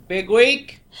Big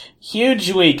week?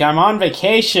 Huge week. I'm on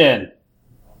vacation.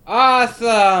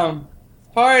 Awesome.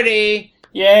 Party.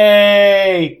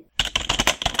 Yay!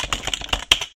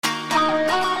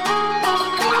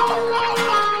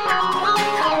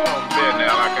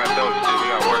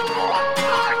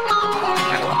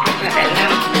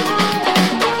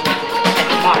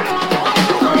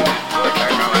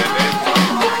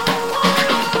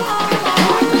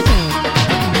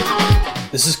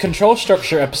 This is Control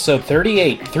Structure episode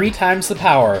 38, 3 Times the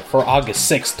Power, for August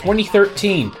 6,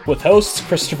 2013, with hosts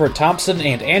Christopher Thompson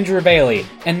and Andrew Bailey.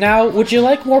 And now, would you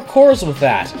like more cores with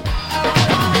that?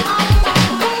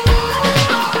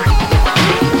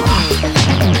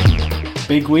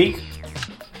 Big week?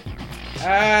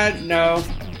 No.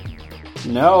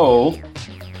 No.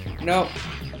 Nope.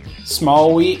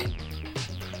 Small week?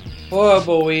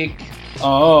 Horrible week.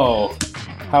 Oh.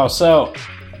 How so?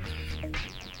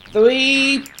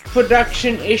 3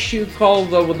 production issue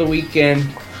calls over the weekend.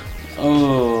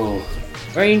 Oh.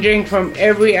 Ranging from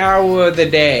every hour of the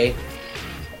day.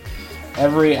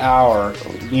 Every hour.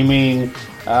 You mean,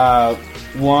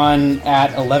 one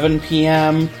at 11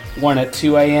 p.m., one at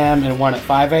 2 a.m., and one at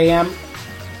 5 a.m.?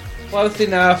 Close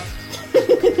enough.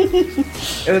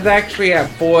 It was actually at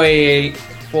 4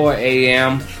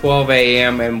 a.m., 12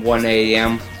 a.m., and 1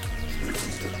 a.m.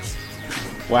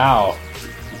 Wow.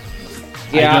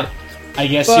 Yeah. I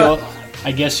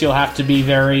guess you'll have to be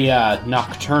very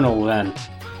nocturnal then.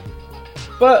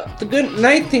 But the good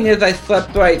nice thing is I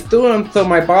slept right through them, so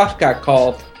my boss got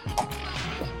called.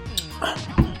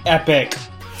 Epic.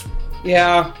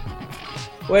 Yeah.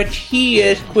 Which he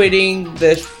is quitting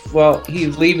this,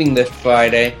 he's leaving this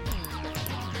Friday.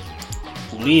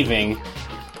 Leaving?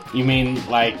 You mean,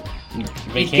 like,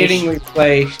 vacation? He's getting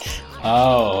replaced.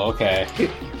 Oh, okay.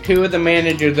 Two of the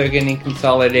managers are getting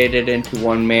consolidated into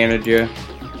one manager.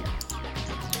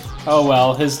 Oh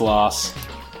well, his loss.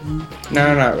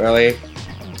 No, not really.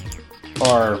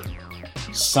 Or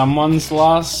someone's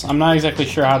loss? I'm not exactly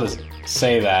sure how to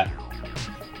say that.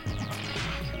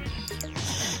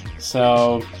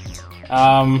 So,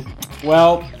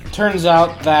 well, turns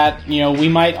out that, we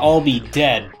might all be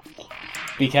dead.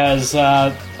 Because,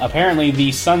 apparently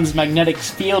the sun's magnetic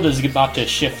field is about to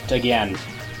shift again.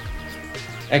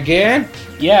 Again?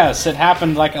 Yes, it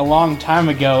happened, a long time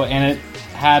ago, and it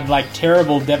had,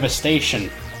 terrible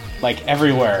devastation.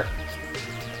 Everywhere.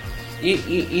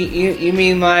 You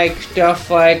mean, stuff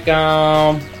like,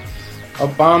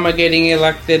 Obama getting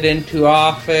elected into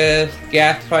office,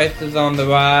 gas prices on the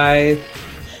rise?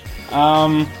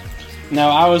 No,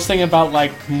 I was thinking about,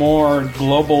 more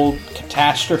global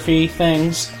catastrophe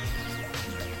things.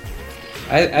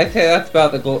 I'd say that's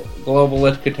about the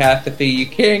globalist catastrophe you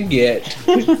can get.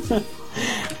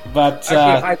 But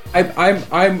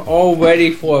I'm all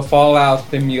ready for a Fallout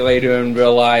simulator in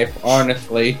real life,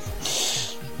 honestly.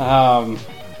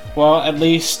 Well, at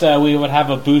least we would have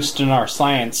a boost in our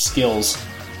science skills.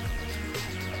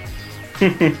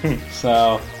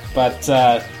 So, but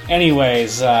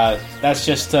anyways, that's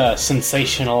just to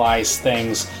sensationalize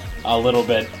things a little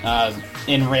bit.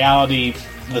 In reality,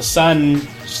 the sun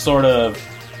sort of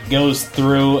goes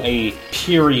through a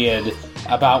period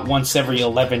about once every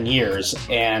 11 years,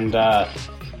 and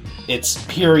its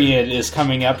period is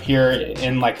coming up here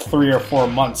in 3 or 4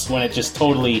 months when it just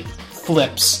totally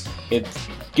flips. It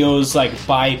goes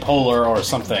bipolar or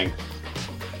something.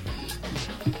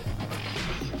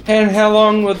 And how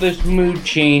long will this mood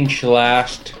change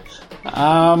last?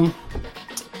 Not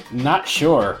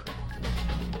sure.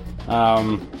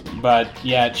 But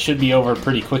yeah, it should be over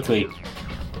pretty quickly.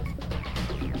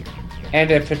 And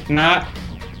if it's not?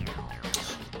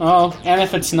 Oh, and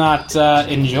if it's not,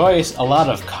 enjoy a lot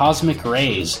of cosmic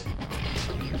rays.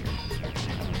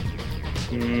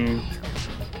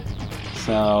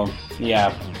 So,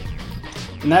 yeah.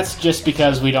 And that's just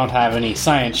because we don't have any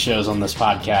science shows on this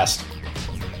podcast.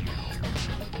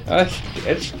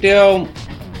 It's still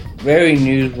very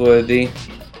newsworthy.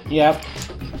 Yep.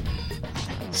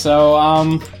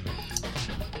 So,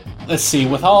 let's see,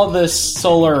 with all this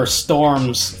solar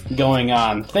storms going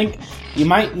on, think you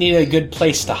might need a good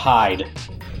place to hide.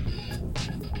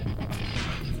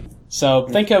 So,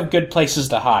 think of good places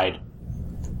to hide.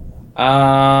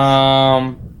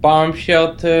 Bomb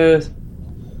shelters.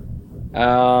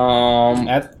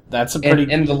 That's a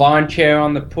pretty... In the lawn chair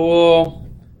on the pool.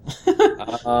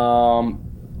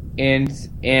 In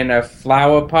a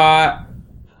flower pot.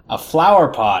 A flower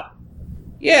pot?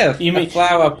 Yes, a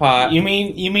flower pot. You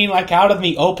mean out in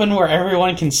the open where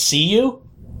everyone can see you?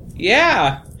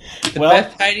 Yeah. The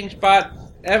best hiding spot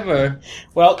ever.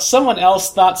 Well, someone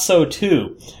else thought so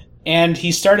too. and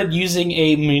he started using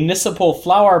a municipal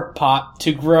flower pot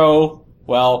to grow,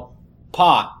 well,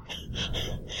 pot.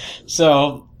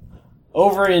 So,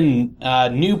 over in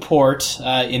Newport,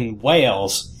 in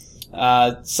Wales,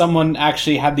 someone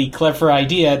actually had the clever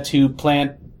idea to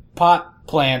plant pot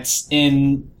plants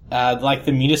in, like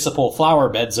the municipal flower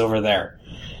beds over there.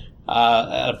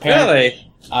 Really?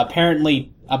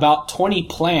 Apparently, about 20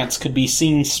 plants could be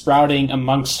seen sprouting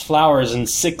amongst flowers in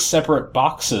 6 separate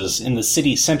boxes in the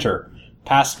city center,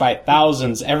 passed by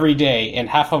thousands every day and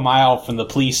half a mile from the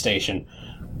police station.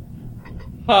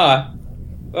 Huh.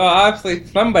 Well, obviously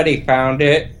somebody found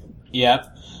it.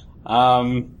 Yep.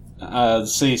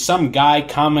 See, some guy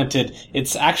commented,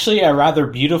 "It's actually a rather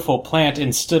beautiful plant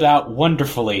and stood out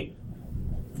wonderfully."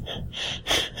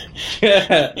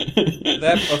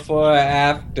 That before or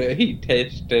after he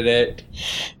tasted it?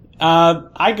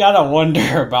 I gotta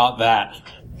wonder about that.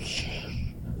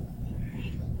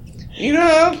 You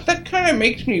know, that kind of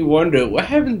makes me wonder, what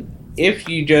happens if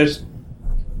you just,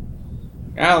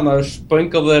 I don't know,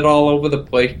 sprinkled it all over the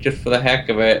place just for the heck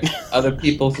of it? Other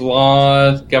people's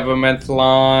lawns, government's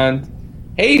lawns.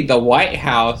 Hey, the White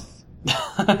House.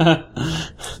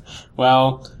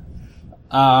 Well,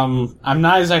 I'm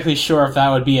not exactly sure if that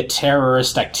would be a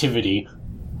terrorist activity.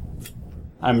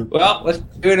 Well, let's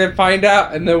do it and find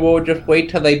out, and then we'll just wait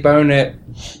till they burn it.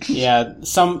 Yeah,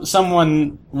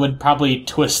 someone would probably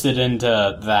twist it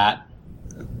into that.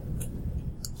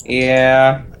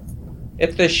 Yeah.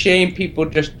 It's a shame people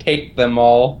just take them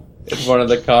all, is one of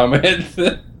the comments.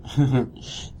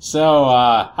 So,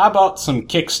 how about some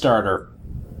Kickstarter?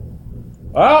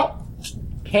 Well,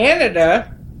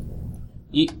 Canada.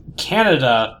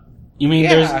 Canada? You mean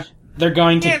Yeah. they're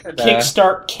going to Canada.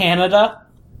 kickstart Canada?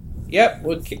 Yep,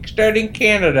 we're kickstarting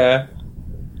Canada.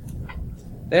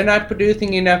 They're not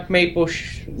producing enough maple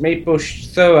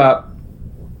syrup.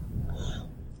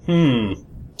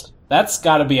 That's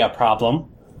gotta be a problem.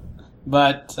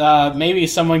 But maybe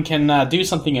someone can do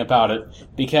something about it,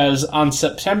 because on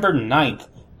September 9th,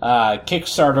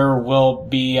 Kickstarter will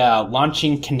be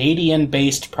launching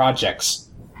Canadian-based projects.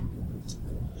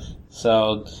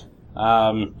 So,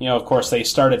 of course, they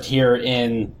started here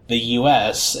in the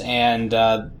U.S., and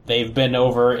they've been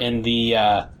over in the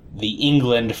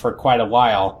England for quite a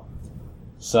while.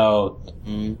 So,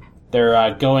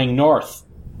 they're going north.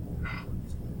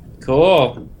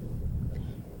 Cool.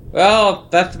 Well,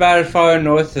 that's about as far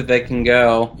north as they can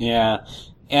go. Yeah.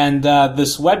 And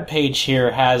this webpage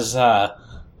here has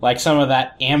like some of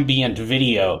that ambient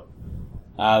video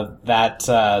that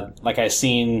like I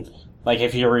seen, like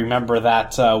if you remember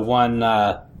that one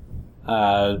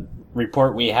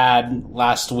report we had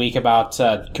last week about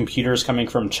computers coming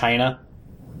from China.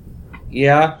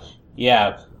 Yeah?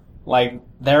 Yeah. Like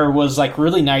there was like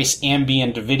really nice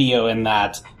ambient video in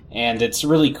that, and it's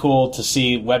really cool to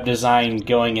see web design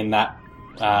going in that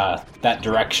that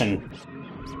direction.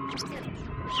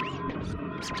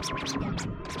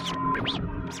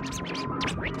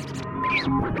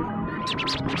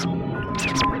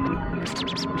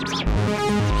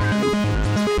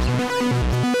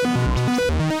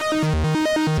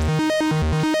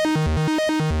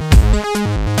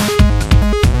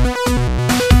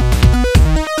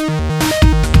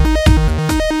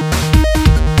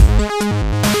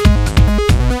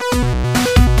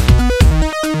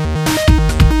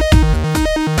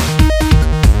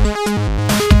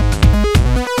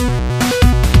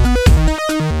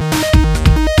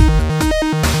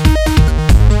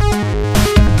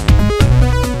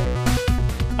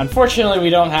 Unfortunately, we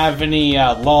don't have any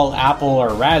LOL Apple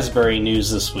or Raspberry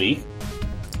news this week,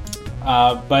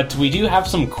 but we do have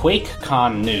some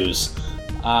QuakeCon news.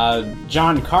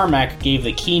 John Carmack gave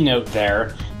the keynote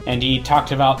there, and he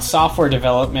talked about software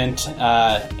development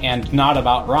and not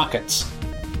about rockets.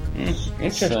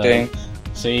 Interesting.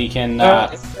 So you can...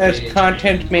 it says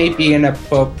content may be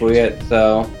inappropriate,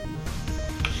 so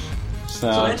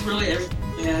that's really everything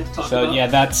we had to talk about. Yeah,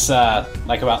 that's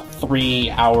like about 3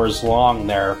 hours long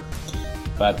there.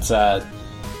 But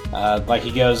like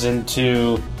he goes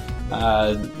into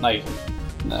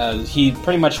he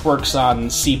pretty much works on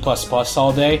C++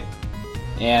 all day,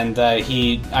 and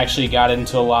he actually got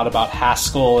into a lot about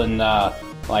Haskell and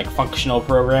like functional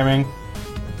programming.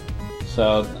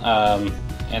 So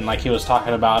and like he was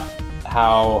talking about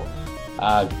how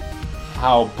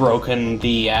broken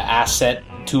the asset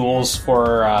tools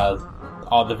for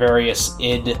all the various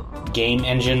id game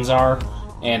engines are,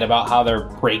 and about how they're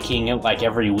breaking it like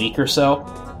every week or so.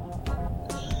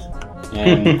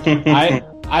 And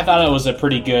I thought it was a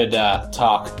pretty good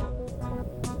talk.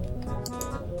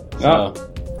 So,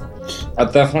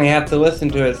 I'll definitely have to listen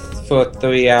to it. for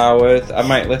 3 hours. I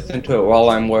might listen to it while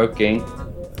I'm working.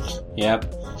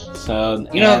 Yep. So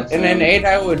in an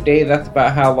 8-hour day, that's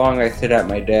about how long I sit at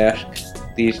my desk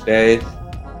these days.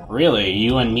 Really? Are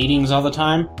you in meetings all the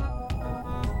time?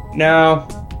 No.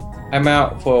 I'm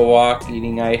out for a walk,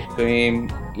 eating ice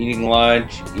cream, eating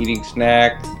lunch, eating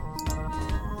snacks.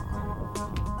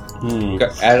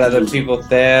 At other people's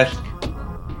desks.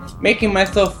 Making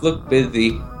myself look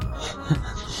busy.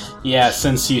 Yeah,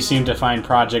 since you seem to find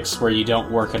projects where you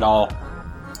don't work at all.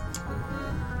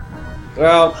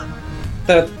 Well,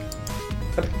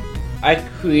 I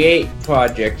create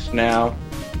projects now.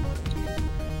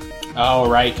 Oh,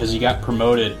 right, because you got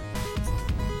promoted.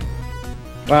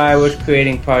 Well, I was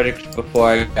creating projects before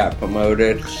I got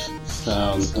promoted.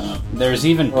 So there's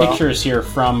even pictures here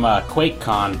from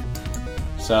QuakeCon.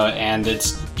 And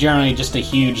it's generally just a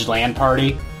huge LAN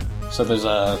party. So there's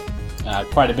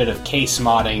quite a bit of case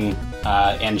modding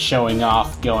and showing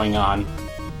off going on.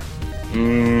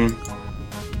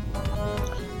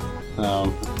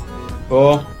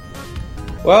 Cool.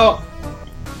 Well,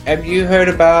 have you heard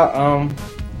about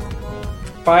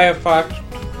Firefox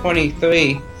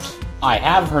 23? I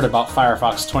have heard about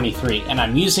Firefox 23, and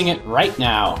I'm using it right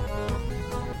now.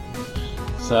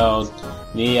 So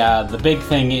the big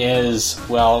thing is,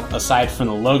 well, aside from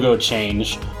the logo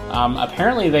change,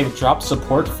 apparently they've dropped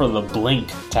support for the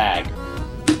blink tag.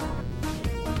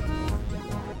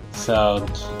 So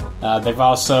they've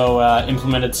also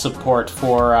implemented support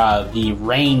for the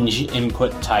range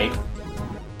input type.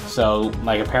 So,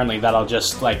 apparently that'll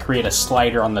just, create a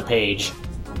slider on the page.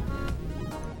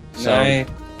 Nice.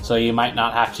 So you might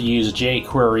not have to use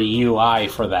jQuery UI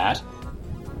for that.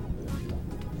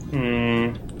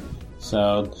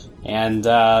 So, and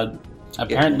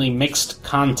apparently mixed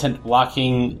content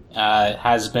blocking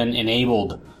has been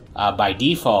enabled by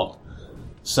default.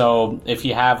 So if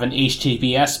you have an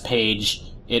HTTPS page,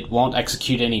 it won't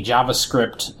execute any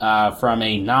JavaScript from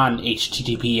a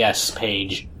non-HTTPS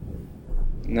page.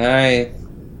 Nice.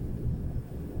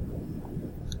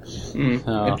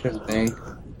 Interesting.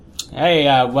 Hey,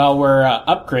 while we're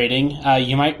upgrading,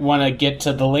 you might want to get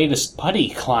to the latest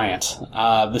PuTTY client.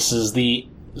 This is the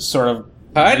sort of...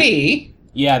 PuTTY?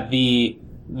 Yeah, the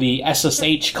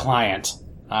SSH client.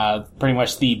 Pretty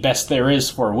much the best there is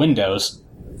for Windows.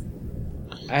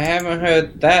 I haven't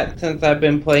heard that since I've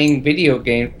been playing video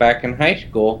games back in high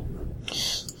school.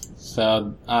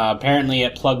 So, apparently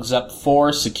it plugs up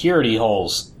 4 security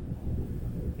holes.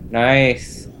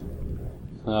 Nice.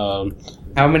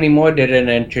 How many more did it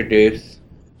introduce?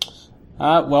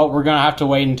 Well, we're gonna have to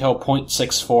wait until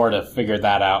 0.64 to figure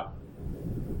that out.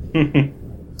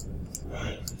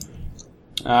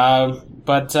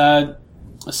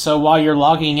 So while you're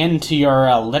logging into your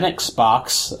Linux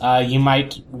box, you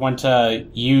might want to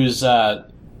use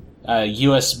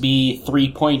USB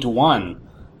 3.1,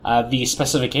 the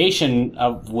specification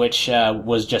of which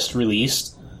was just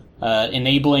released,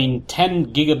 enabling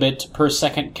 10 gigabit per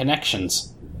second connections.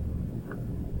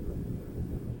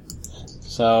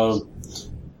 So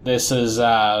this is,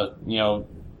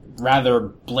 rather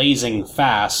blazing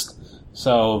fast.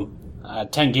 So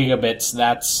 10 gigabits,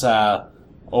 that's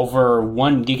over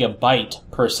 1 gigabyte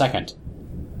per second.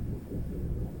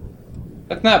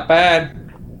 That's not bad.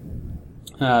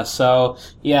 It's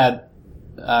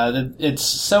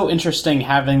so interesting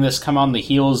having this come on the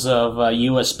heels of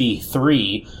USB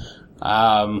 3,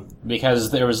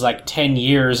 because there was 10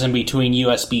 years in between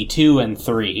USB 2 and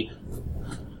 3.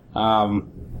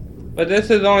 But this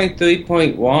is only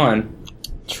 3.1.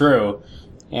 True.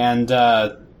 And,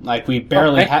 we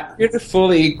barely have... You're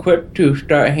fully equipped to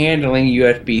start handling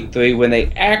USB 3 when they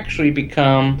actually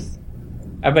become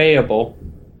available.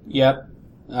 Yep.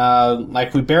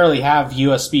 We barely have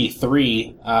USB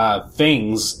 3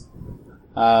 things.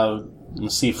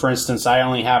 Let's see, for instance, I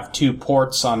only have 2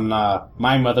 ports on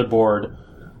my motherboard.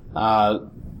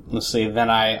 Let's see, then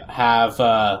I have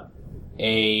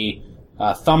a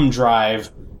thumb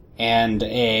drive and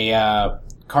a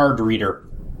card reader.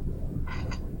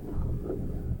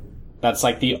 That's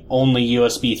the only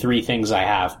USB 3 things I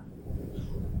have.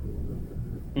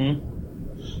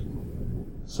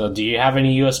 So do you have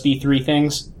any USB 3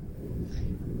 things?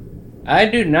 I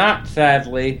do not,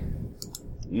 sadly.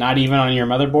 Not even on your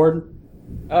motherboard?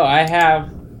 Oh, I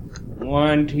have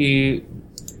 1, 2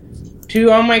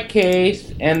 on my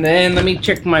case, and then let me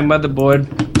check my motherboard.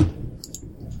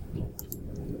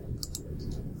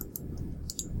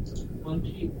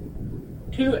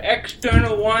 2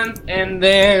 external ones, and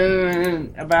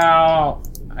then about,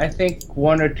 I think,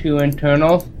 1 or 2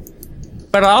 internals.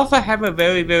 But I also have a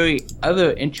very, very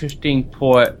other interesting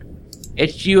port.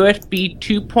 It's USB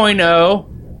 2.0,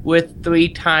 with 3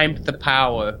 times the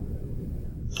power.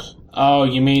 Oh,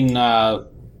 you mean,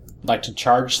 like to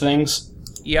charge things?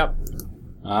 Yep.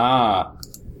 Ah.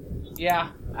 Yeah,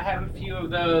 I have a few of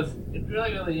those. It's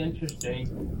really, really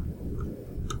interesting.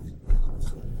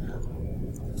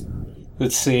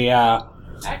 Let's see,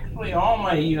 Actually, all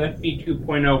my USB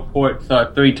 2.0 ports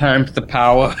are 3 times the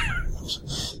power.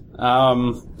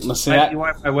 let's see Might that. be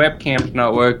why my webcam's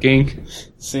not working.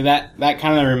 See, that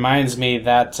kind of reminds me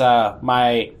that,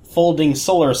 my folding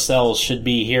solar cells should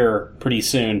be here pretty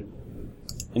soon.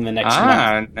 In the next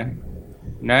month.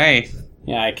 Nice.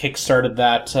 Yeah, I kickstarted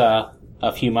that,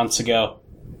 a few months ago.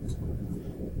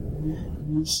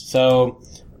 So,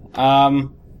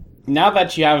 now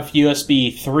that you have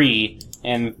USB 3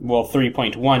 and,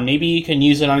 3.1, maybe you can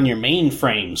use it on your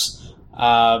mainframes,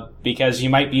 because you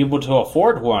might be able to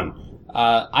afford one.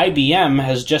 IBM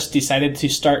has just decided to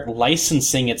start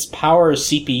licensing its Power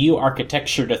CPU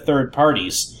architecture to third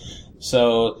parties.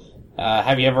 So,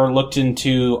 have you ever looked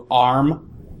into ARM?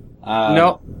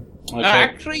 No. Okay.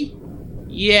 Actually,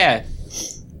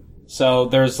 yes. So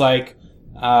there's like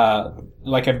a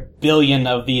billion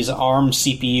of these ARM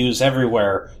CPUs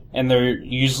everywhere, and they're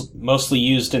mostly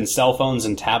used in cell phones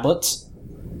and tablets.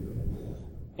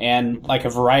 And like a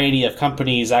variety of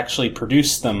companies actually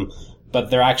produce them, but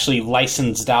they're actually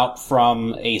licensed out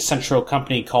from a central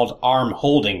company called ARM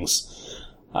Holdings.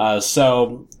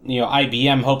 So,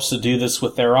 IBM hopes to do this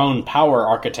with their own power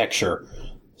architecture.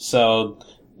 So,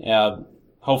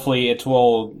 hopefully it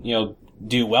will,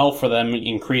 do well for them,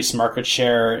 increase market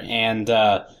share, and,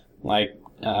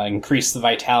 increase the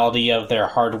vitality of their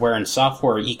hardware and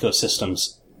software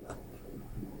ecosystems.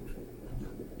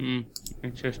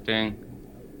 Interesting.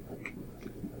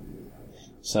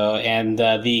 So, and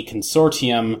the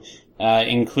consortium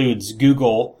includes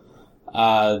Google,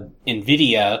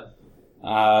 NVIDIA,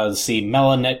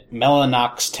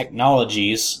 Mellanox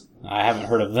Technologies, I haven't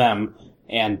heard of them,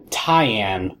 and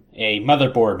Tyan, a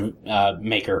motherboard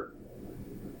maker.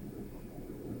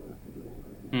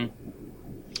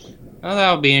 Well,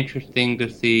 that'll be interesting to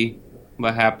see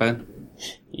what happens.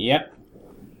 Yep.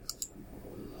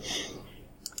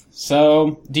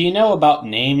 So, do you know about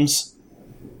names?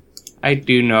 I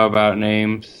do know about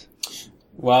names.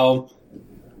 Well,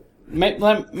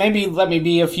 maybe let me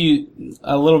be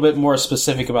a little bit more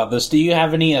specific about this. Do you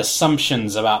have any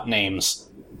assumptions about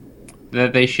names?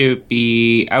 That they should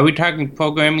be... Are we talking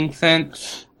programming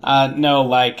sense? No,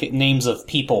 like names of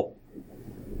people.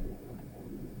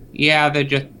 Yeah, they're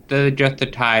just a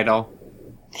title.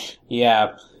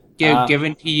 Yeah.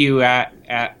 Given to you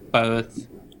at birth.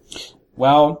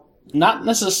 Well, not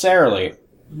necessarily.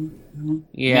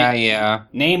 Yeah.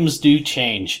 Names do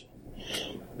change.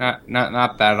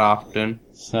 Not that often.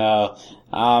 So,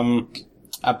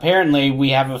 apparently we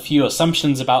have a few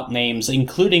assumptions about names,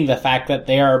 including the fact that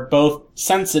they are both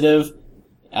sensitive,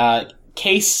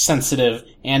 case sensitive,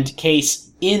 and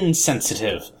case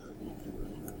insensitive.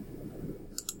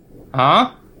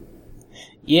 Huh?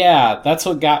 Yeah, that's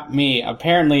what got me.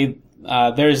 Apparently,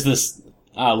 there's this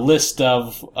list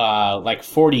of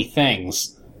 40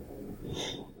 things.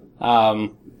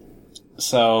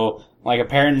 So,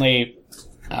 apparently,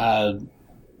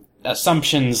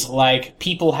 assumptions like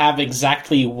people have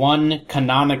exactly one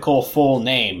canonical full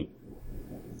name.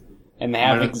 And they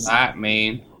have what does that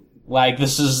mean?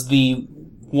 This is the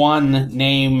one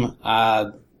name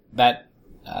that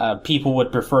people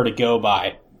would prefer to go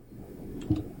by.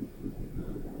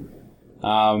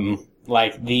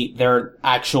 Their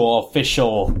actual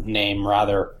official name,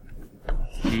 rather.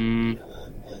 I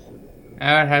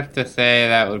would have to say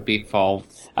that would be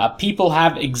false. People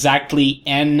have exactly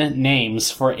n names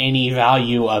for any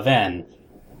value of n.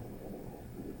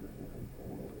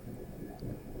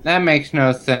 That makes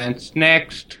no sense.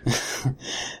 Next.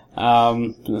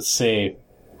 Let's see.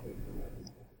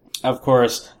 Of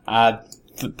course,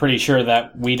 pretty sure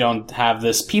that we don't have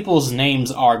this. People's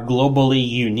names are globally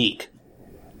unique.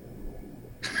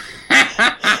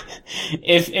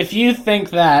 If you think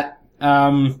that,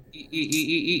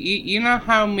 you know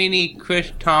how many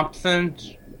Chris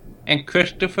Thompsons and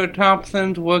Christopher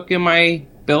Thompsons work in my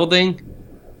building?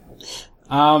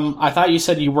 I thought you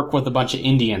said you work with a bunch of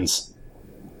Indians.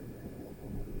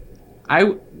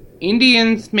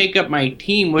 Indians make up my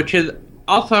team, which is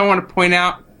also, I want to point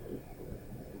out,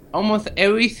 almost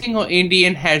every single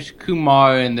Indian has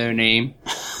Kumar in their name.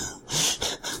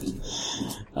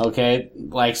 Okay,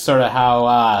 sort of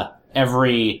how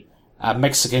every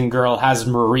Mexican girl has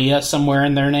Maria somewhere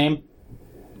in their name?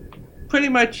 Pretty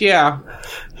much, yeah.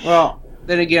 Well,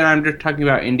 then again, I'm just talking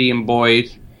about Indian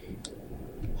boys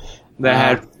that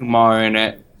have Kumar in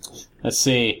it. Let's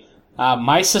see.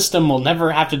 My system will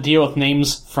never have to deal with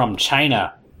names from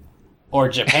China, or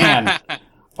Japan,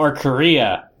 or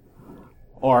Korea,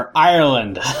 or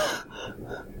Ireland,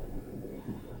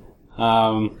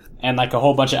 and like a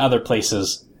whole bunch of other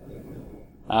places.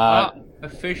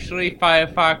 Officially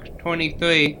Firefox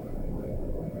 23.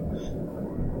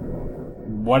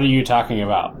 What are you talking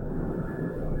about?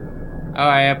 Oh,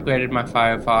 I upgraded my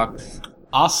Firefox.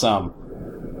 Awesome.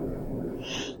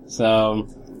 So,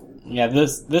 yeah,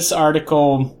 this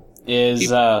article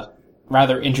is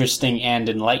rather interesting and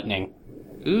enlightening.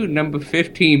 Ooh, number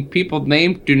 15. People's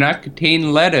names do not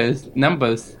contain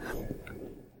numbers.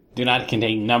 Do not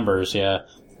contain numbers, yeah.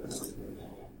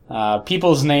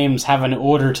 People's names have an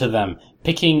order to them.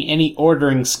 Picking any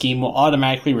ordering scheme will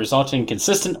automatically result in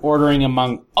consistent ordering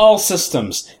among all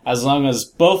systems, as long as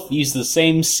both use the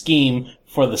same scheme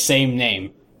for the same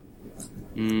name.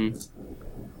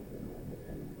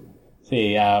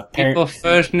 See, People's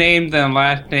first name and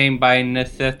last name by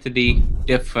necessity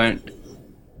different.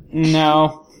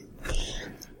 No.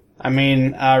 I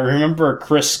mean, remember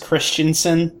Chris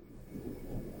Christensen?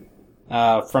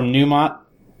 From Newmont?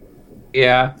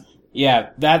 Yeah. Yeah,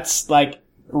 that's, like,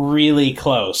 really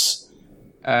close.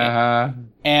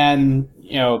 And,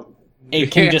 you know,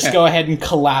 it can just go ahead and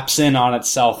collapse in on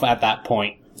itself at that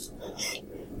point.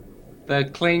 The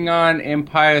Klingon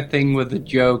Empire thing was a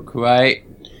joke, right?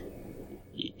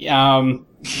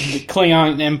 The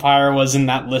Klingon Empire was in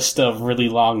that list of really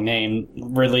long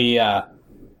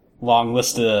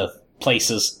list of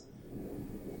places.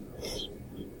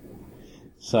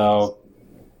 So,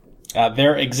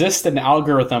 there exists an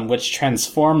algorithm which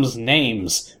transforms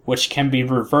names, which can be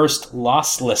reversed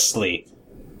losslessly.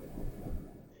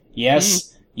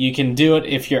 Yes, you can do it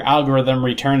if your algorithm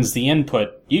returns the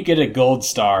input. You get a gold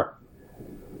star.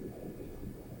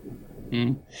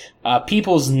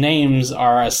 People's names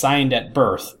are assigned at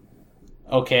birth.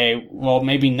 Okay, well,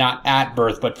 maybe not at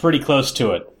birth, but pretty close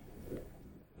to it.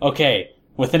 Okay,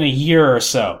 within a year or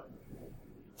so.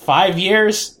 5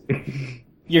 years?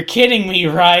 You're kidding me,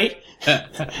 right?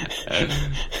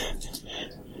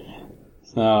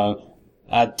 So,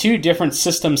 two different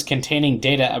systems containing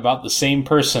data about the same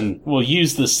person will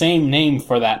use the same name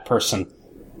for that person.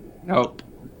 Nope.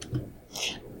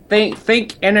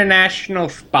 Think international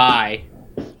spy.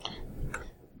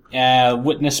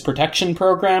 Witness protection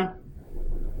program?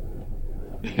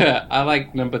 I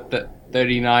like number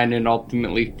 39 and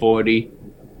ultimately 40.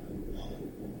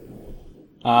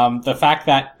 The fact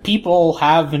that people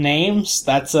have names,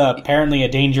 that's apparently a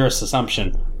dangerous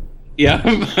assumption.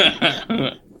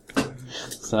 Yeah.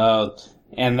 So,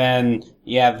 and then,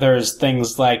 yeah, there's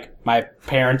things like my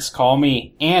parents call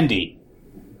me Andy.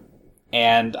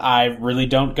 And I really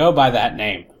don't go by that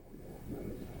name.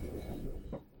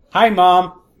 Hi,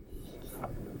 Mom.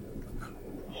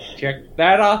 Check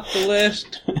that off the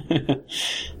list.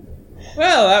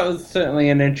 Well, that was certainly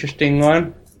an interesting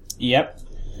one. Yep.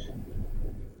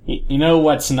 You know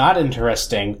what's not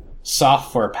interesting?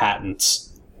 Software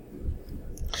patents.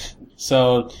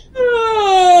 So...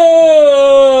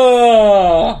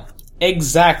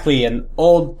 exactly, an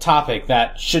old topic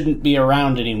that shouldn't be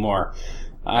around anymore.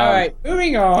 Alright,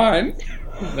 moving on.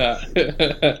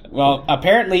 Well,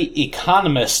 apparently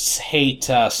economists hate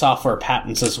software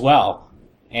patents as well.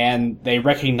 And they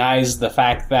recognize the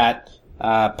fact that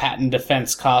patent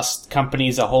defense costs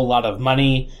companies a whole lot of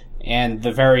money, and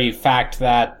the very fact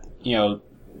that, you know,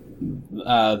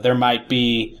 there might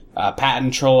be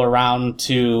patent troll around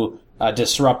to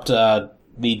disrupt the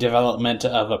development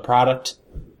of a product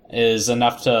is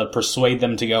enough to persuade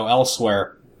them to go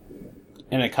elsewhere.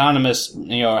 And economists,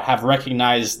 you know, have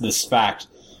recognized this fact.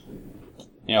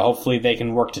 You know, hopefully they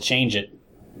can work to change it.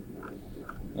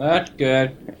 That's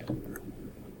good.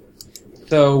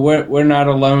 So we're not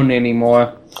alone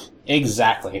anymore.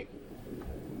 Exactly.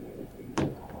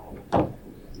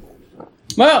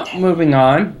 Well, moving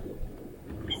on.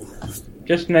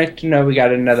 Just nice to know we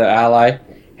got another ally.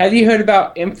 Have you heard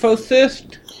about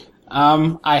Infosys?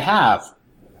 I have.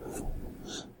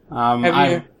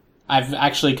 Have you? I've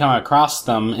actually come across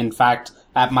them. In fact,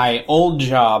 at my old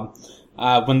job,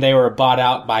 when they were bought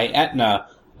out by Aetna,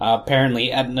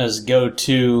 apparently Aetna's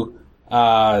go-to,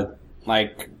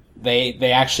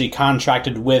 they actually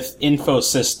contracted with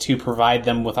Infosys to provide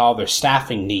them with all their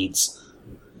staffing needs.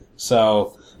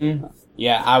 So,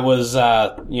 yeah, I was,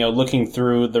 looking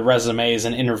through the resumes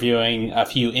and interviewing a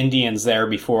few Indians there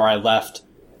before I left.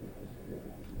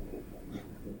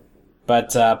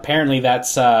 But apparently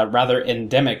that's rather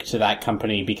endemic to that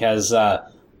company because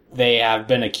they have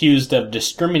been accused of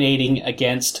discriminating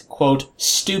against, quote,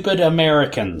 stupid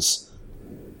Americans.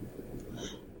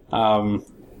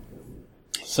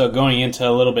 So going into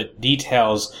a little bit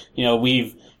details,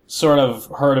 we've sort of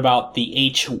heard about the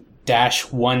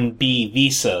H-1B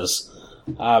visas.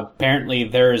 Apparently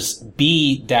there's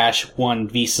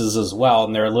B-1 visas as well,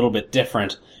 and they're a little bit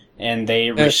different. And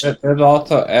there's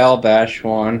also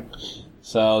L-1.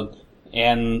 So,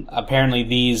 and apparently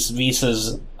these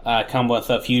visas come with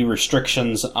a few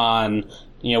restrictions on,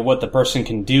 what the person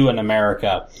can do in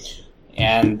America.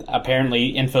 And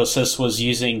apparently Infosys was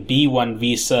using B-1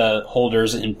 visa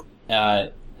holders in,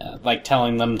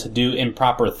 telling them to do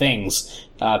improper things,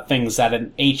 things that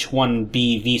an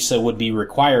H-1B visa would be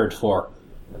required for.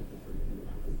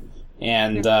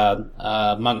 And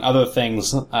among other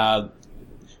things,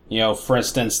 for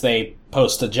instance, they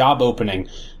post a job opening,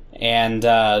 and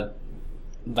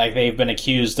they've been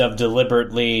accused of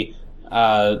deliberately,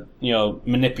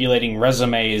 manipulating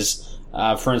resumes.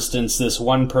 For instance, this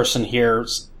one person here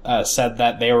said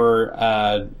that they were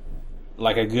a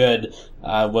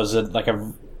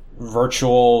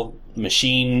virtual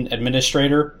machine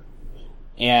administrator,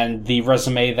 and the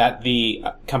resume that the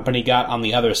company got on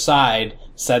the other side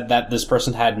said that this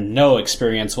person had no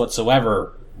experience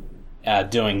whatsoever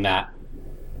doing that.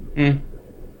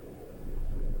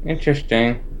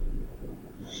 Interesting.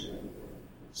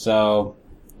 So,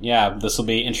 yeah, this will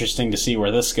be interesting to see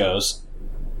where this goes.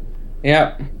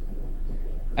 Yep.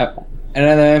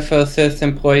 Another Infosys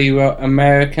employee wrote,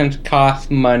 "Americans cost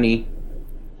money."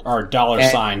 Or dollar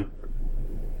sign.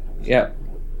 Yep.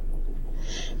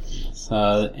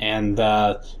 And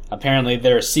apparently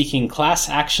they're seeking class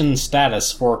action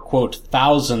status for, quote,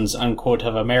 thousands, unquote,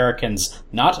 of Americans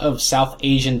not of South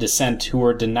Asian descent who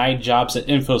were denied jobs at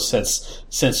Infosys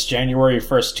since January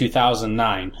 1st,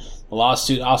 2009. The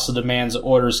lawsuit also demands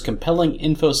orders compelling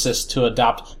Infosys to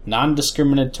adopt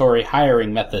non-discriminatory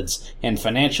hiring methods and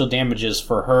financial damages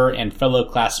for her and fellow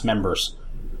class members.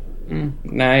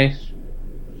 Nice.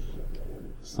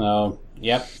 So,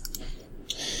 yep.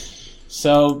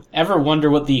 So, ever wonder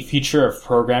what the future of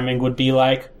programming would be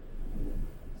like?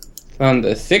 From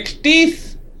the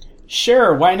 60s?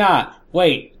 Sure, why not?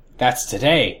 Wait, that's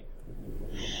today.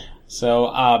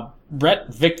 So,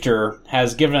 Brett Victor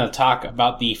has given a talk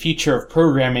about the future of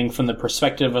programming from the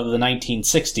perspective of the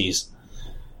 1960s.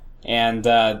 And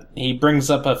he brings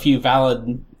up a few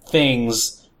valid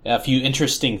things, a few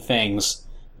interesting things,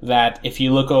 that if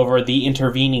you look over the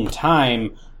intervening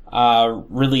time,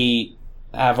 really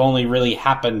have only really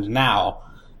happened now.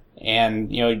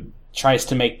 And, tries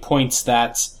to make points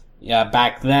that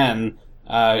back then,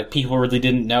 people really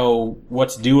didn't know what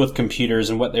to do with computers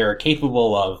and what they were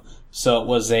capable of. So it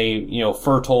was a,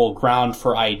 fertile ground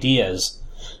for ideas.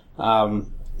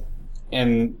 And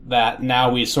that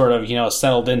now we sort of,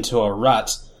 settled into a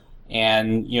rut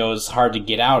and, it's hard to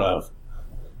get out of.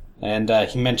 And,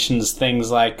 he mentions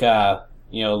things like, like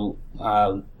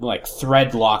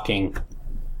thread locking,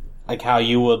 like how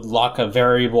you would lock a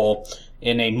variable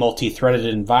in a multi-threaded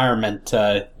environment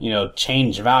to,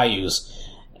 change values.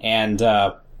 And,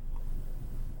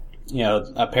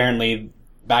 apparently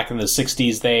back in the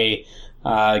 60s they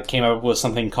came up with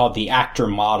something called the actor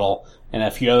model and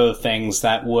a few other things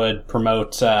that would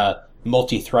promote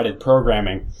multi-threaded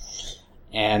programming.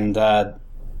 And,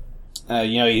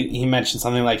 he mentioned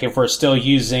something like if we're still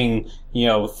using,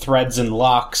 threads and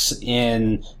locks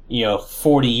in,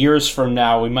 40 years from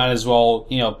now, we might as well,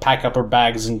 pack up our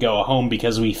bags and go home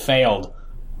because we failed.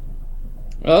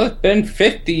 Well, it's been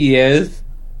 50 years.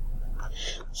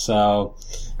 So,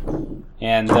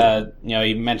 and,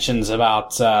 he mentions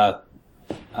about, it's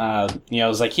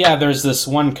like, yeah, there's this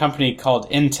one company called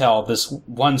Intel, this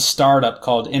one startup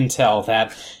called Intel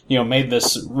that, made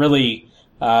this really,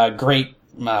 great,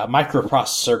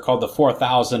 microprocessor called the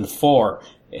 4004,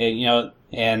 it's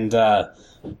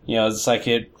like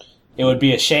it would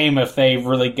be a shame if they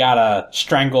really got a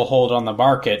stranglehold on the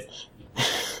market.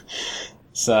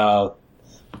 So,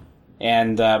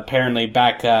 and apparently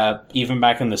even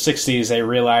back in the 60s, they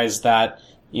realized that,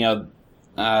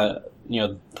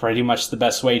 pretty much the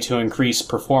best way to increase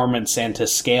performance and to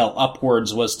scale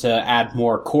upwards was to add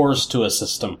more cores to a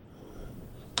system.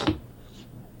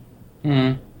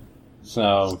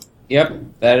 So, yep,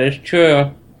 that is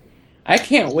true. I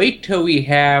can't wait till we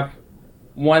have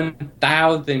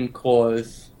 1,000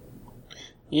 cores.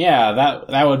 Yeah,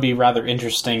 that would be rather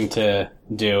interesting to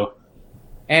do.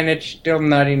 And it's still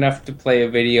not enough to play a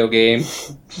video game.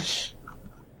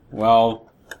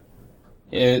 Well,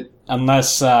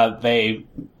 unless they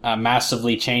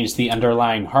massively change the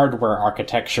underlying hardware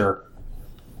architecture.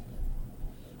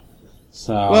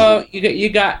 So, well, you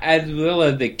got as little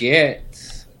as it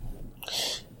gets.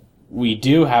 We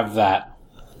do have that.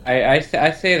 I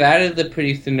say that is a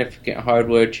pretty significant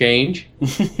hardware change.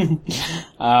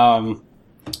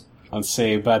 Let's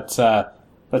see.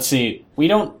 We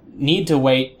don't need to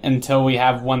wait until we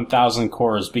have 1,000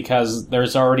 cores because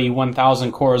there's already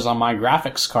 1,000 cores on my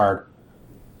graphics card.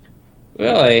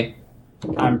 Really?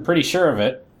 I'm pretty sure of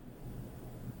it.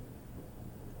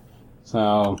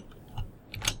 So.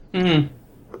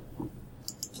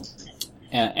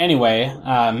 Anyway,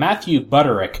 Matthew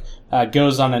Butterick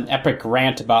goes on an epic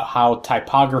rant about how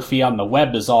typography on the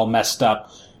web is all messed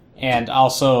up, and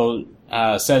also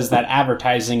says that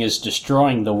advertising is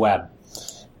destroying the web.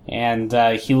 And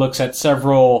he looks at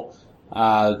several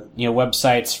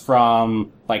websites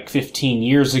from like 15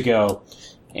 years ago,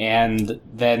 and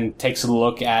then takes a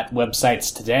look at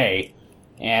websites today,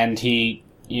 and he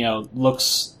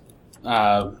looks.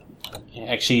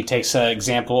 Actually takes an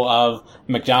example of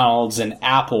McDonald's and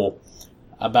Apple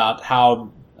about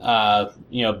how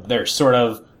they're sort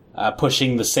of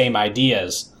pushing the same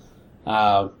ideas.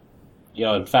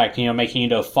 In fact,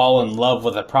 making you fall in love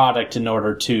with a product in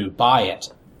order to buy it.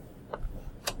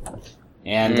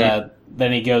 And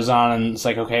then he goes on and it's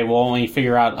like, okay, we'll only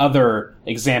figure out other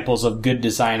examples of good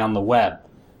design on the web.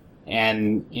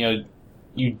 And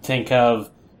you'd think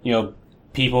of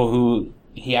people who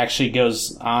he actually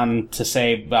goes on to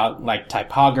say about like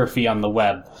typography on the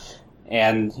web,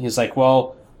 and he's like,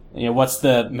 well, what's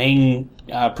the main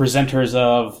presenters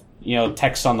of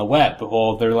text on the web?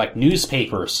 Well, they're like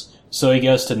newspapers. So he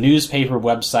goes to newspaper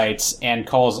websites and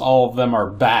calls all of them are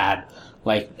bad,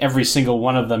 like every single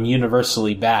one of them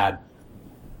universally bad.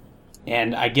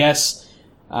 And I guess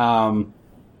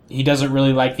he doesn't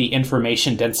really like the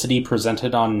information density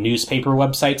presented on newspaper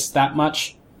websites that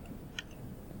much.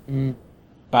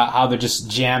 About how they're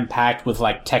just jam-packed with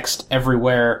like text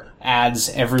everywhere, ads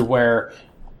everywhere,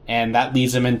 and that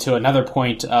leads him into another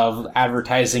point of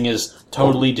advertising is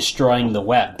totally destroying the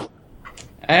web.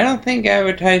 I don't think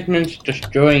advertisement's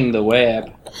destroying the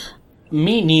web.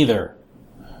 Me neither.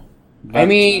 I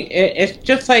mean, it's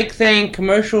just like saying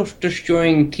commercials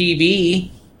destroying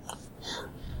TV.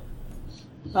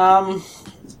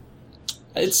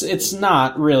 It's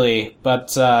not really,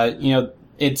 but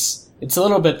It's a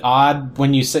little bit odd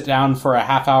when you sit down for a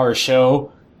half-hour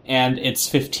show and it's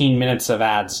 15 minutes of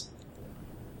ads.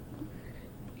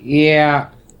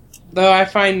 Yeah. Though I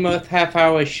find most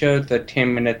half-hour shows are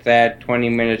 10 minutes ad, 20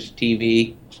 minutes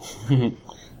TV.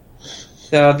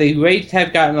 So the rates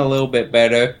have gotten a little bit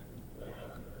better.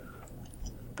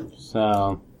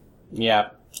 So, yeah.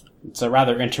 It's a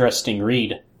rather interesting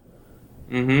read.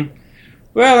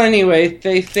 Well, anyways,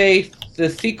 they say the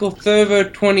SQL Server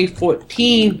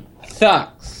 2014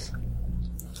 sucks.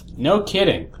 No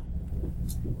kidding.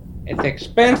 It's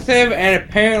expensive, and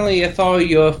apparently it's all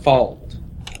your fault.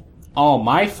 All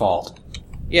my fault?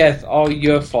 Yes, all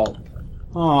your fault.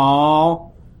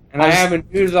 Aww. And I have a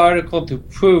news article to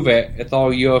prove it. It's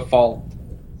all your fault.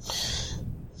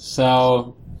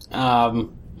 So,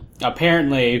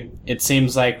 apparently, it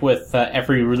seems like with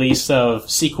every release of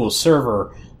SQL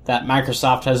Server, that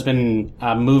Microsoft has been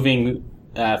moving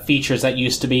features that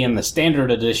used to be in the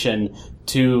Standard Edition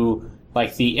to,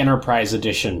 like, the Enterprise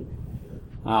Edition.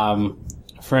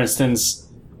 For instance,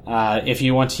 if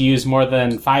you want to use more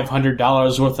than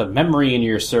 $500 worth of memory in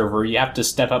your server, you have to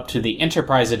step up to the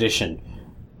Enterprise Edition.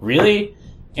 Really?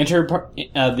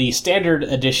 The Standard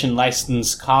Edition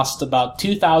license costs about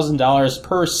 $2,000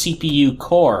 per CPU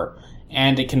core,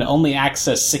 and it can only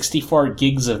access 64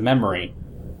 gigs of memory.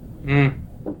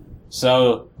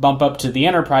 So, bump up to the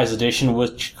Enterprise Edition,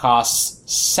 which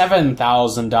costs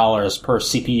 $7,000 per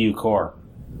CPU core.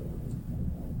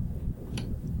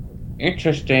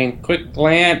 Interesting. Quick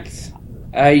glance.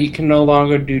 You can no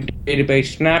longer do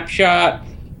database snapshot,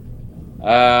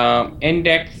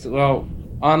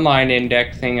 online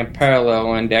indexing and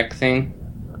parallel indexing.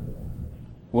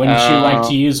 Wouldn't you like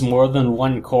to use more than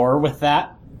one core with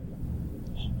that?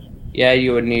 Yeah,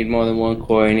 you would need more than one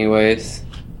core anyways.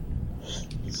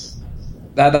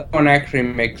 That one actually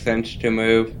makes sense to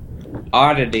move.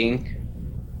 Auditing.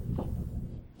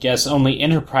 Guess only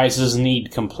enterprises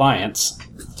need compliance.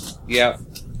 Yep.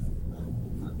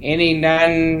 Any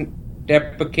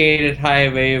non-deprecated high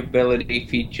availability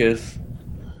features.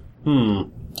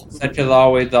 Such as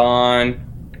always on,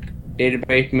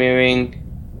 database mirroring,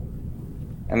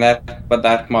 and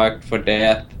that's marked for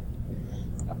death.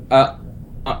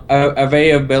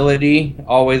 Availability,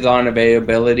 always on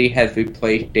availability, has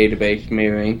replaced database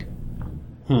mirroring.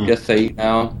 Just so you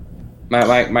know,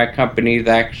 my company's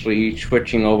actually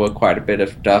switching over quite a bit of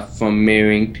stuff from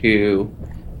mirroring to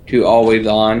always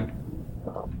on.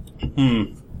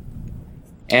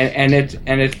 and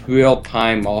it's real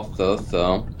time also,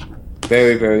 so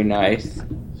very, very nice.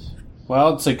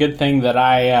 Well, it's a good thing that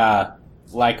I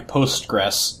like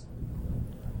Postgres.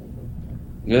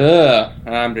 Ugh,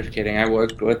 I'm just kidding. I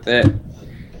worked with it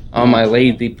on my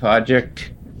lazy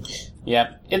project.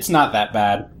 Yep, it's not that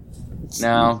bad.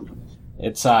 No.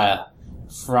 It's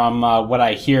from what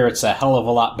I hear, it's a hell of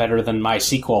a lot better than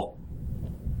MySQL.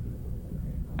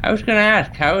 I was going to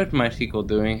ask, how is MySQL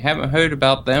doing? Haven't heard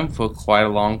about them for quite a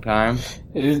long time.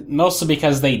 Mostly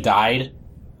because they died.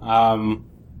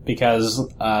 Because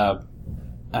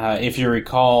if you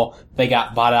recall, they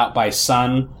got bought out by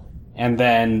Sun, and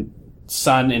then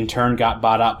Sun in turn got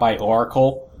bought out by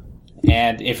Oracle.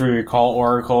 And if you recall,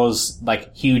 Oracle is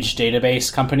like huge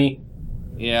database company.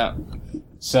 Yeah.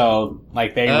 So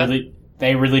like they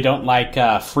really don't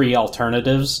like free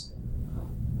alternatives.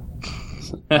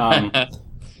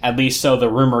 At least so the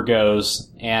rumor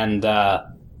goes. And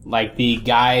like the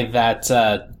guy that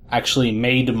actually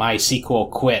made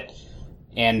MySQL quit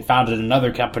and founded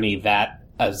another company that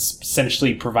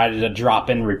essentially provided a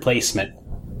drop-in replacement.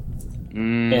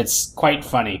 It's quite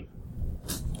funny.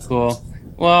 Cool.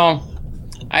 Well,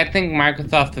 I think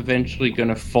Microsoft's eventually going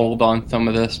to fold on some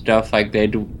of this stuff like they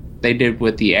did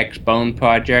with the Xbone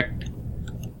project.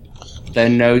 The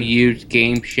no-use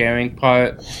game sharing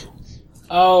part.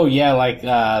 Oh, yeah, like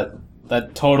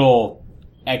the total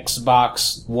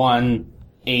Xbox One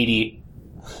 80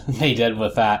 they did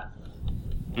with that.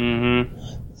 Mm-hmm.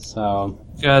 So...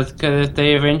 Because if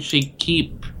they eventually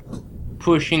keep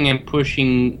pushing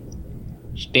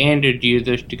standard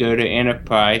users to go to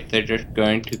enterprise, they're just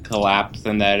going to collapse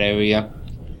in that area.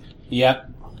 Yep.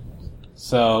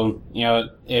 So,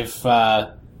 if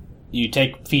you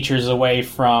take features away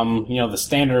from, the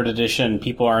standard edition,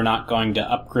 people are not going to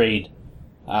upgrade,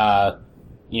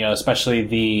 especially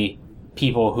the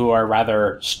people who are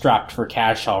rather strapped for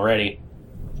cash already.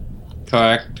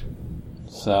 Correct.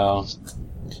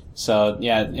 So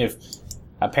yeah, if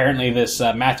apparently this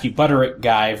Matthew Butterick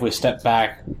guy, if we step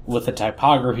back with the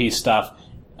typography stuff,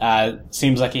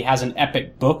 seems like he has an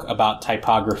epic book about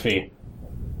typography.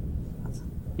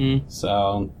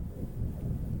 So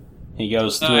he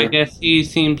goes through. I guess he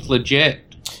seems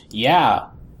legit. Yeah,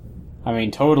 I mean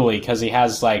totally, because he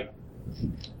has like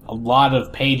a lot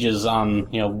of pages on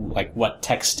like what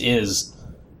text is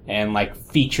and like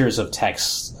features of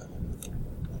text.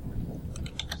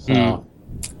 So.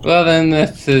 Well,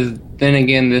 this is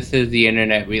the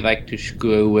internet. We like to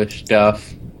screw with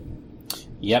stuff.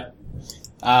 Yep.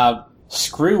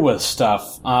 Screw with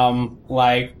stuff.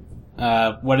 Like,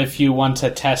 what if you want to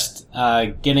test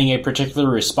getting a particular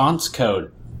response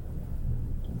code?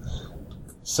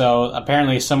 So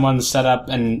apparently someone set up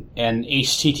an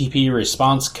HTTP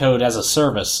response code as a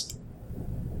service.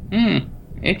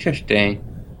 Interesting.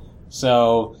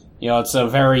 So, it's a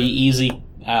very easy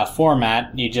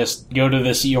format. You just go to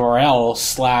this URL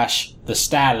 / the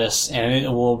status, and it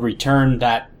will return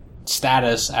that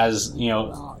status as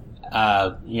that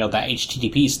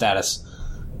HTTP status.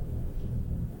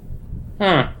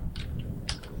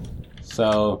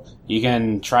 So you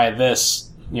can try this,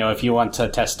 if you want to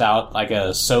test out like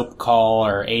a SOAP call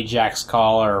or AJAX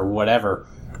call or whatever.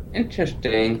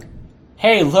 Interesting.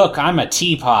 Hey, look, I'm a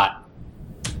teapot.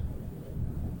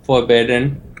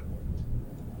 Forbidden.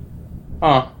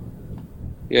 Huh.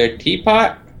 You're a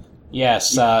teapot?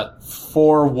 Yes,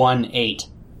 418.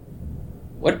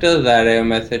 What does that error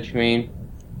message mean?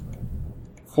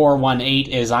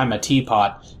 418 is I'm a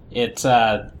teapot. It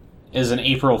is an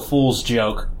April Fool's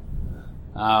joke.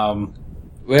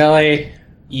 Really?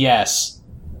 Yes.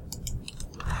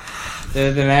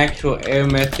 There's an actual error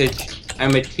message,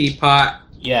 I'm a teapot?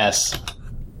 Yes.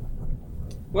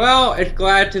 Well, it's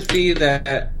glad to see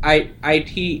that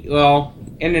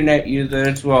internet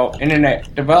users,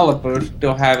 internet developers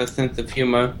still have a sense of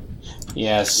humor.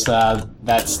 Yes,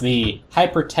 that's the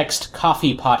Hypertext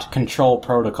Coffee Pot Control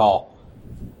Protocol.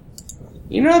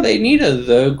 They need a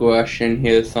ZergRush in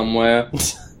here somewhere.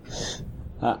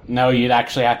 No, you'd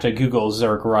actually have to Google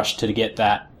ZergRush to get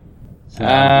that.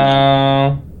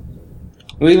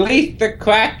 Release the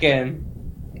Kraken.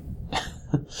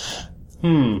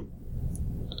 I'm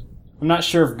not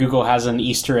sure if Google has an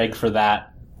Easter egg for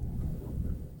that.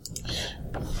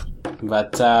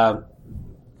 But,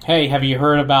 hey, have you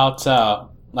heard about,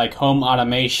 like, home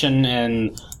automation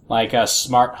and, like,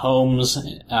 smart homes,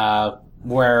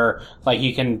 where, like,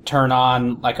 you can turn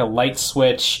on, like, a light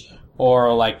switch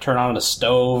or, like, turn on a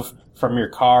stove from your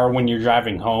car when you're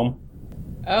driving home?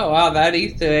 Oh, wow, that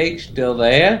Easter egg's still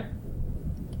there?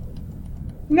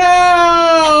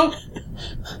 No!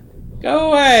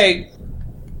 Go away!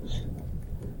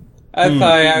 I'm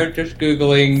sorry, I was just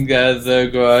Googling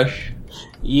Zergrush.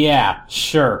 Yeah,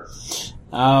 sure.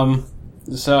 So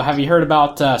have you heard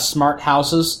about smart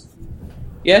houses?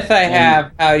 Yes, I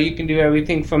have. How you can do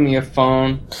everything from your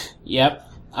phone. Yep.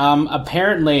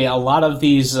 Apparently, a lot of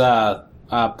these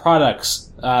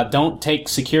products don't take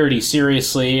security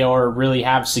seriously or really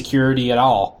have security at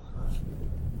all.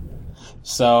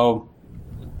 So,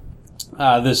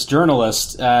 this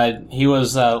journalist, he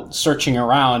was searching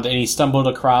around and he stumbled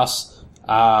across,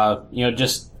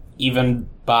 just even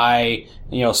by,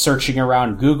 searching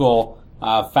around Google,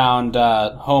 found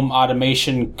home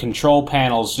automation control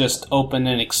panels just open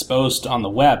and exposed on the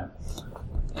web.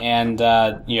 And,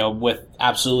 with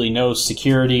absolutely no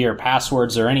security or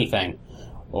passwords or anything.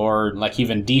 Or,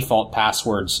 even default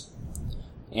passwords.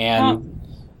 And,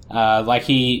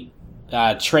 he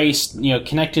traced,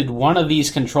 connected one of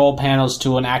these control panels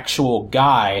to an actual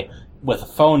guy with a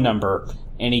phone number.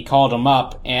 And he called him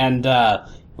up. And,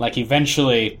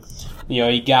 eventually,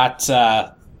 he got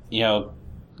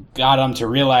him to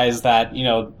realize that,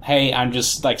 hey, I'm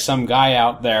just, some guy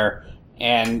out there.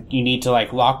 And you need to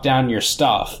lock down your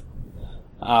stuff.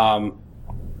 I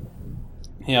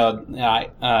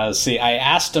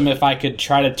asked him if I could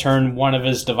try to turn one of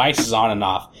his devices on and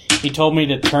off. He told me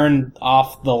to turn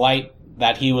off the light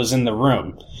that he was in the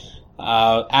room.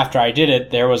 After I did it,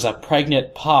 there was a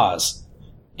pregnant pause.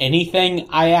 Anything?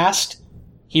 I asked.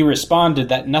 He responded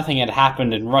that nothing had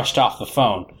happened and rushed off the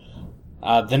phone.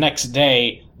 The next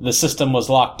day, the system was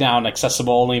locked down,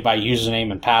 accessible only by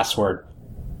username and password.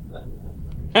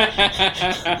 That's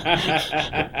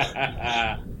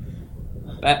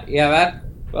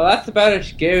about as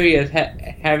scary as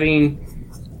having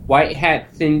white hat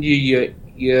send you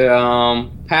your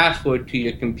password to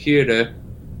your computer.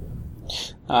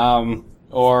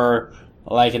 Or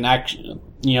an actual,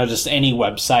 just any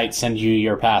website send you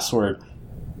your password.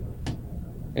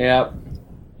 Yep.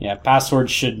 Yeah,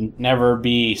 passwords should never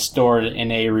be stored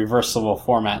in a reversible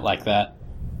format like that.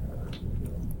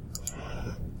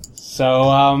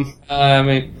 So, let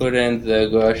me put in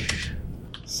Zergrush.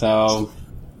 So,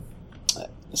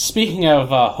 speaking of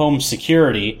home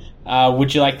security,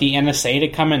 would you like the NSA to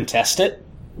come and test it?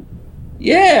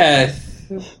 Yes!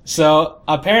 So,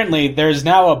 apparently, there's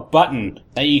now a button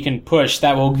that you can push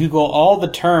that will Google all the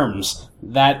terms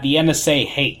that the NSA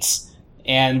hates,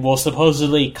 and will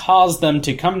supposedly cause them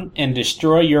to come and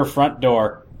destroy your front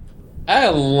door. I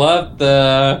love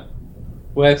the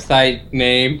website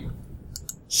name.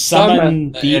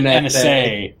 Summon the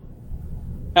NSA.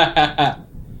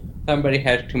 Somebody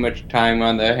has too much time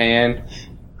on their hand.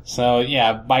 So,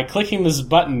 yeah, by clicking this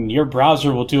button, your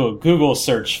browser will do a Google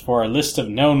search for a list of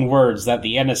known words that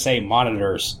the NSA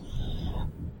monitors.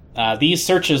 These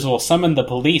searches will summon the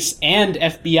police and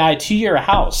FBI to your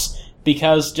house,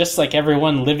 because just like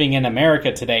everyone living in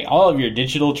America today, all of your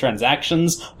digital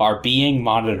transactions are being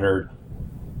monitored.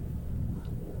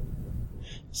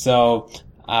 So,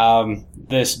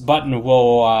 this button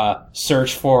will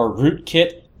search for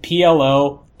rootkit,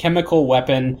 PLO, chemical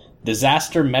weapon,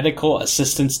 disaster medical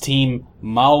assistance team,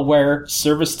 malware,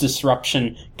 service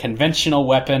disruption, conventional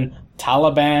weapon,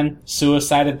 Taliban,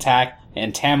 suicide attack,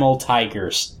 and Tamil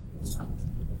tigers.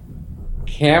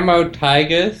 Camo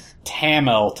tigers?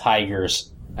 Tamil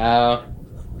tigers. Oh.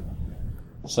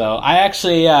 So I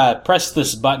actually pressed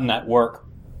this button at work.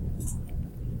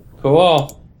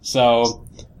 Cool. So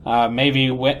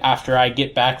maybe after I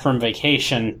get back from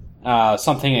vacation,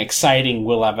 something exciting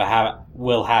will have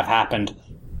happened.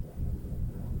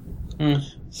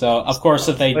 So of course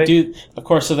if they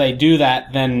do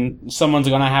that, then someone's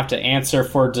going to have to answer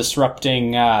for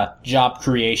disrupting job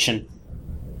creation.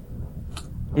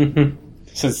 Mm-hmm.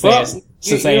 Since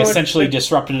they essentially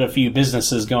disrupted a few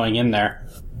businesses going in there.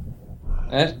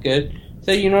 That's good.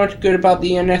 So you know what's good about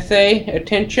the NSA?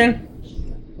 Attention?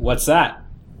 What's that?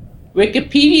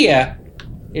 Wikipedia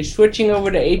is switching over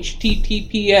to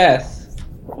HTTPS.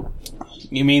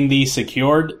 You mean the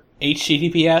secured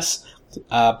HTTPS?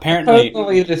 Apparently,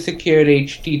 totally the secured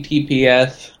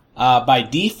HTTPS. By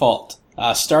default,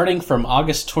 starting from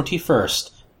August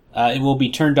 21st, it will be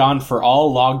turned on for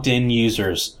all logged-in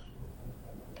users.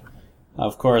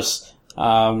 Of course,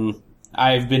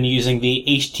 I've been using the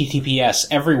HTTPS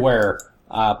Everywhere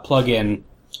plugin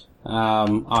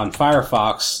on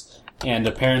Firefox, and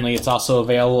apparently it's also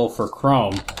available for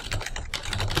Chrome.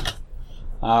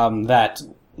 That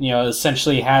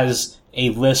essentially has a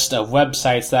list of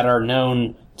websites that are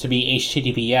known to be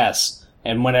HTTPS,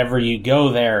 and whenever you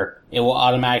go there, it will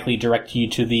automatically direct you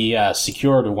to the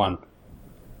secured one.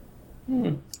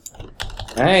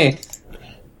 Nice.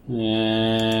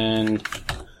 And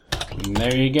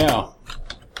there you go.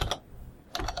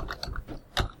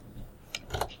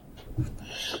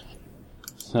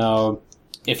 So,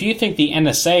 if you think the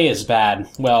NSA is bad,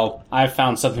 well, I've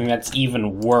found something that's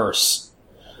even worse.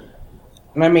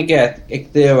 Let me guess, it's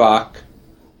Xerox.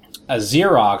 A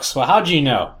Xerox? Well, how'd you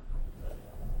know?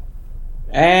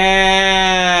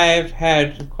 I've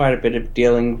had quite a bit of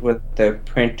dealings with the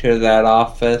printers at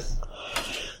office.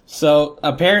 So,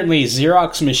 apparently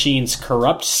Xerox machines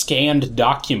corrupt scanned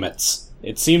documents.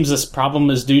 It seems this problem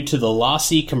is due to the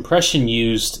lossy compression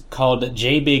used called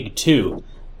JBIG2.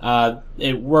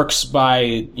 It works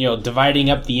by, dividing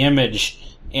up the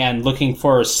image and looking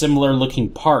for similar-looking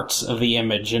parts of the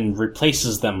image and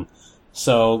replaces them.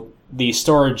 So, the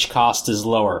storage cost is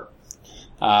lower.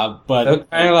 But so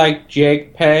kind of like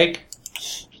JPEG?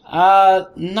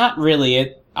 Not really.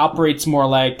 It operates more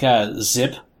like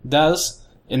ZIP does,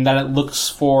 in that it looks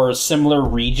for similar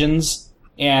regions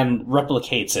and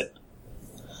replicates it.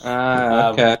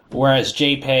 Okay. Whereas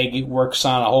JPEG works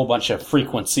on a whole bunch of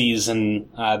frequencies and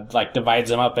divides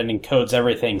them up and encodes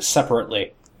everything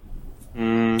separately.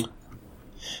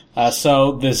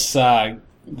 So this guy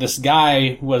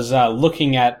was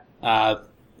looking at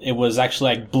it was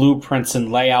actually like blueprints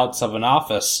and layouts of an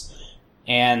office,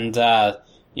 and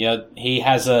he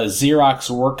has a Xerox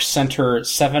Work Center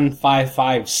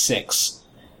 7556,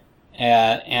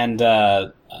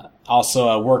 and also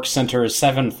a Work Center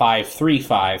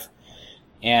 7535,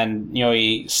 and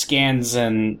he scans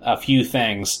in a few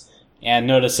things and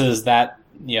notices that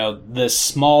this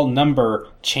small number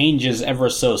changes ever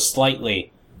so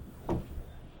slightly.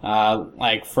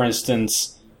 Like for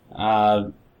instance,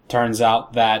 turns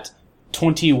out that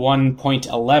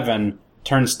 21.11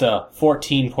 turns to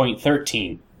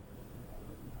 14.13.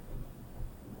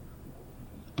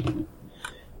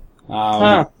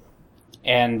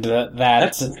 And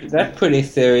that's pretty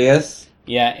serious.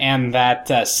 Yeah, and that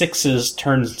 6s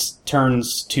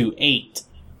turns to 8.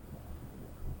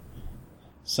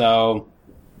 So,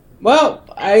 well,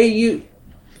 I'm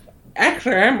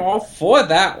all for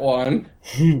that one.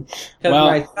 Because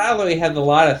my salary has a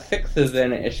lot of 6s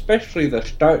in it, especially the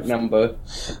start number.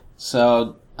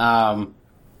 So, the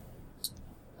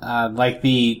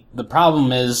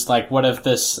problem is, what if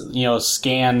this,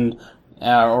 scanned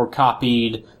or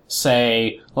copied,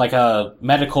 say, a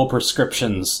medical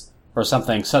prescriptions or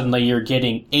something, suddenly you're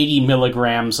getting 80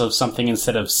 milligrams of something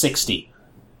instead of 60.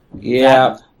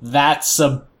 Yeah. That's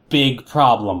a big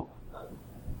problem.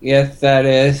 Yes, that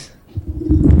is.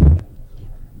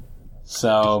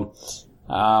 So,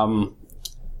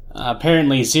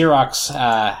 apparently Xerox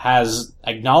has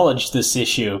acknowledged this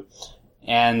issue,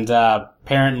 and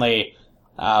apparently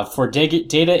for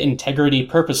data integrity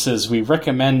purposes, we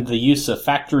recommend the use of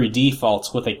factory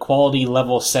defaults with a quality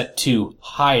level set to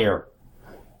higher,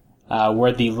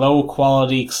 where the low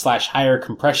quality / higher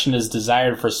compression is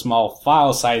desired for small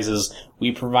file sizes.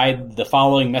 We provide the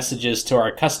following messages to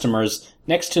our customers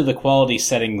next to the quality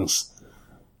settings.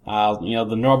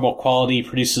 The normal quality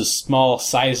produces small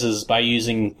sizes by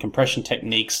using compression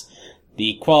techniques.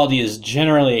 The quality is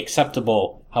generally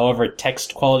acceptable. However,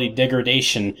 text quality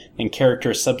degradation and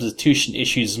character substitution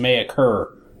issues may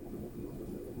occur.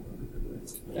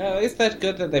 At least that's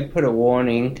good that they put a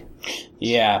warning.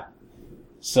 Yeah.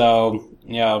 So,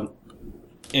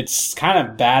 it's kind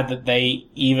of bad that they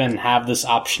even have this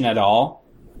option at all.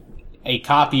 A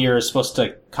copier is supposed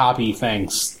to copy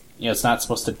things. It's not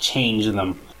supposed to change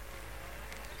them.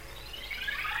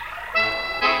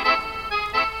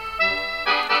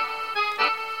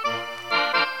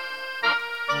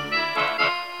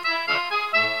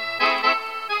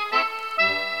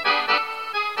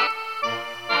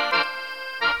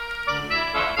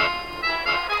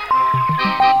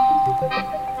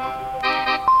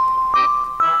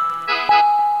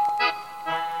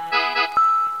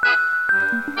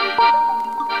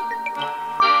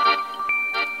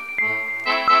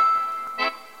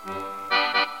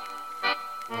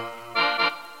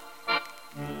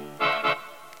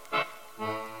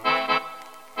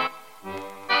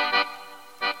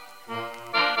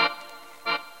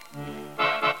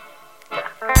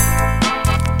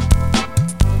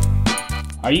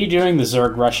 Are you doing the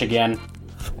Zerg Rush again?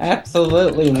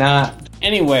 Absolutely not.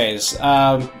 Anyways,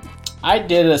 I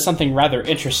did something rather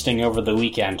interesting over the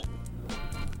weekend.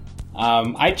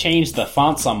 I changed the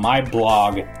fonts on my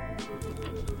blog.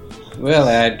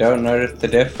 Really, I don't notice the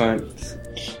difference.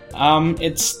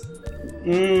 It's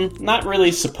not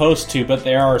really supposed to, but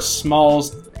there are small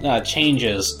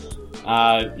changes.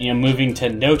 Moving to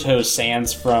Noto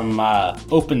Sans from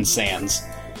Open Sans.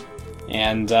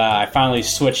 And I finally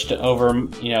switched over,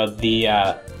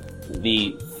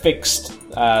 the fixed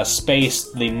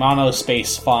space, the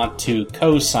monospace font to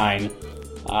Cosine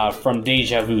from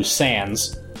Deja Vu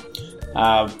Sans.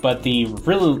 But the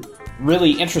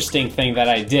really interesting thing that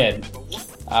I did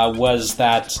was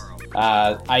that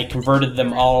I converted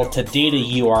them all to data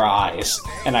URIs,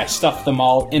 and I stuffed them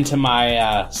all into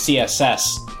my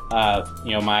CSS,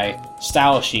 my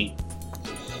style sheet.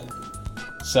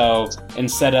 So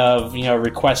instead of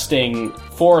requesting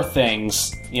 4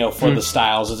 things for the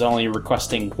styles, it's only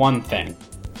requesting 1 thing.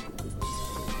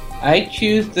 I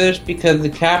choose this because the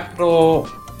capital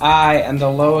I and the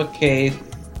lowercase,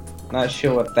 not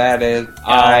sure what that is,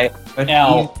 but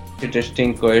L to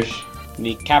distinguish.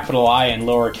 The capital I and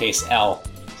lowercase L.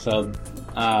 So,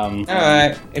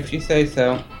 alright, if you say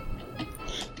so.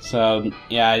 So,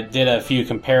 yeah, I did a few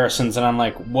comparisons and I'm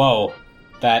like, whoa,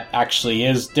 that actually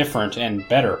is different and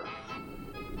better.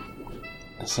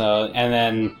 So, and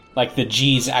then, like, the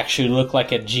G's actually look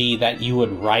like a G that you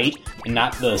would write, and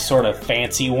not the sort of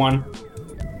fancy one.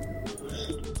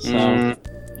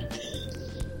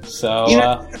 So,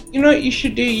 you know what you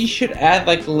should do? You should add,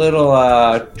 like, a little,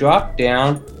 drop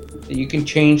down that you can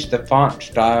change the font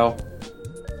style.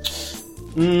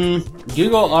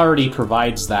 Google already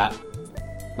provides that.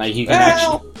 Like, you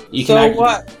can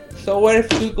So what if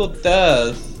Google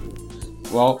does?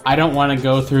 Well, I don't want to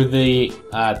go through the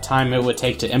time it would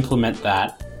take to implement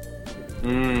that.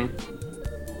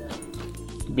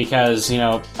 Because,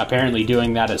 apparently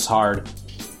doing that is hard.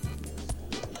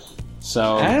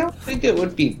 So I don't think it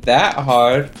would be that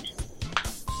hard.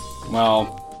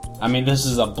 Well, I mean, this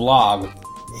is a blog.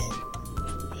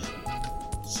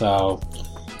 So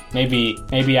maybe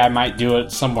I might do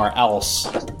it somewhere else.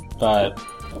 But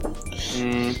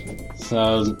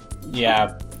so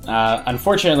yeah.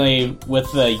 Unfortunately,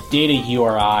 with the data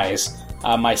URIs,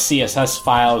 my CSS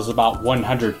file is about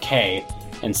 100K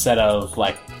instead of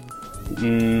I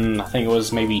think it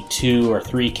was maybe 2 or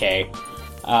 3K.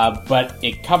 But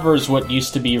it covers what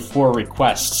used to be 4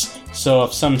 requests. So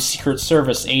if some Secret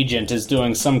Service agent is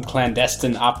doing some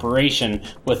clandestine operation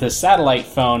with his satellite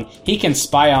phone, he can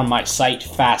spy on my site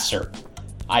faster.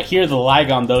 I hear the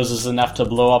lag on those is enough to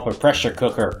blow up a pressure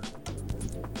cooker.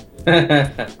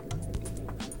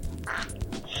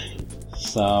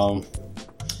 So,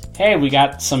 hey, we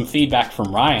got some feedback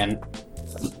from Ryan.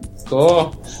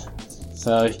 Cool.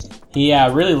 So he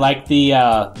really liked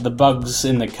the Bugs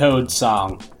in the Code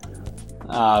song.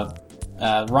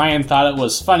 Ryan thought it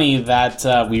was funny that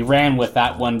we ran with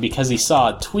that one because he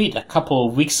saw a tweet a couple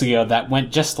of weeks ago that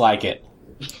went just like it.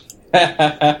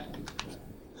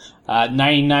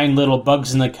 99 little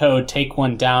bugs in the code, take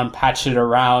one down, patch it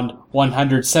around,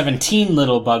 117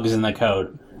 little bugs in the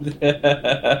code.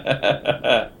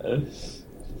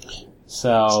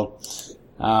 So,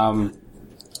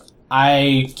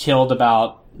 I killed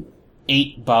about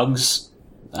 8 bugs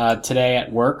today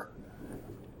at work.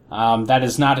 That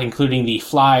is not including the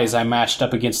flies I mashed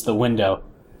up against the window.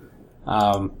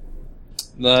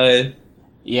 Nice.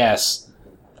 Yes.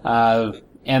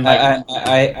 And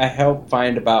I helped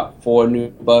find about 4 new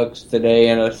bugs today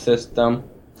in a system.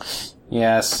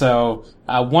 Yeah, so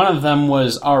one of them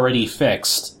was already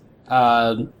fixed.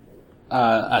 A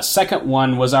second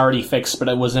one was already fixed, but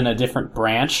it was in a different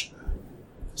branch.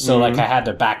 So, I had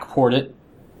to backport it.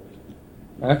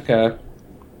 Okay.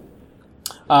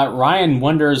 Ryan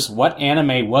wonders, what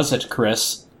anime was it,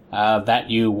 Chris, that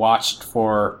you watched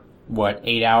for,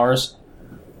 8 hours?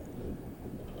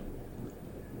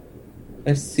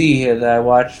 Let's see here, that I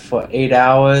watched for 8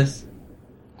 hours.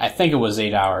 I think it was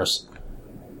 8 hours.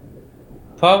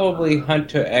 Probably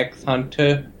Hunter x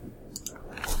Hunter.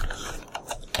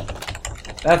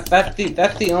 That's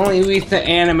the only recent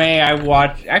anime I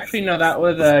watched. Actually, no, that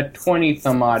was 20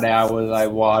 some odd hours I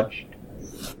watched.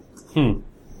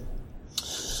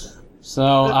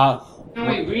 So, the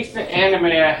only recent anime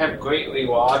I have greatly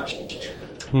watched.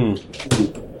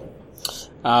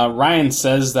 Ryan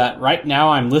says that right now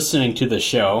I'm listening to the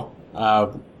show,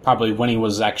 probably when he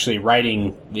was actually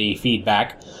writing the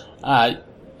feedback.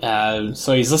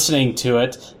 So he's listening to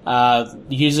it,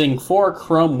 using 4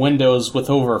 Chrome windows with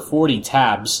over 40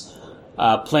 tabs,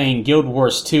 playing Guild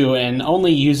Wars 2, and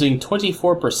only using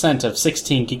 24% of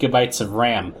 16 gigabytes of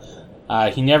RAM.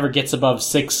 He never gets above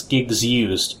 6 gigs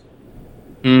used.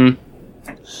 So,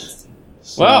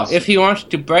 well, if he wants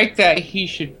to break that, he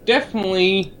should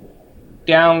definitely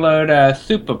download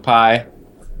SuperPi.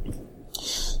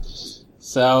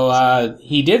 So,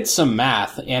 he did some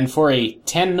math, and for a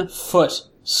 10-foot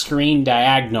screen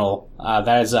diagonal,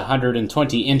 that is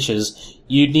 120 inches,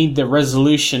 you'd need the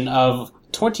resolution of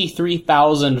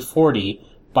 23,040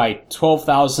 by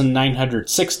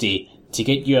 12,960 to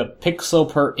get you a pixel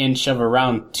per inch of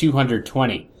around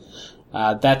 220.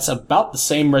 That's about the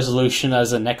same resolution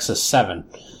as a Nexus 7.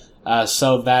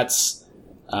 So that's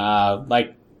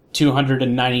like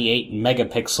 298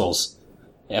 megapixels.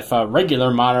 If a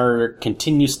regular monitor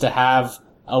continues to have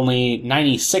only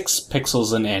 96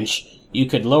 pixels an inch, you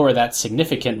could lower that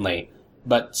significantly.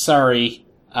 But sorry,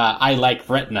 I like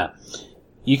Retina.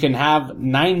 You can have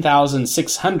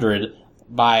 9600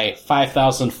 by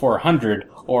 5400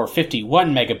 or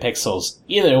 51 megapixels.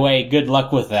 Either way, good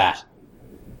luck with that.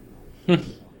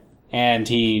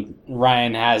 And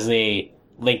Ryan has a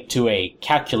link to a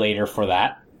calculator for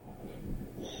that.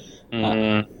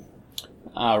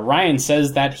 Ryan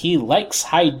says that he likes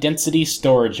high-density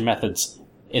storage methods.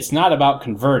 It's not about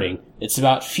converting, it's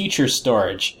about future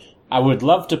storage. I would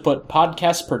love to put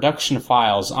podcast production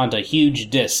files onto huge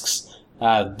disks,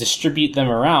 distribute them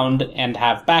around, and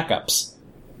have backups.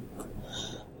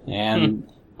 And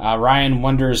Ryan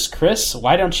wonders, Chris,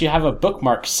 why don't you have a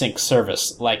bookmark sync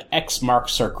service like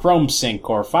Xmarks or Chrome Sync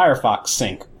or Firefox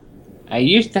Sync? I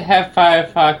used to have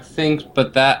Firefox Sync,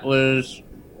 but that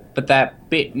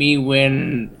bit me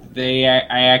when I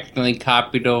accidentally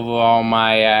copied over all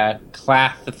my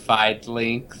classified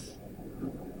links.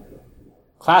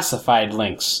 Classified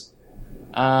links?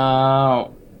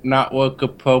 Not work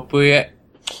appropriate.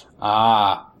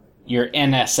 Your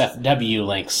NSFW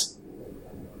links.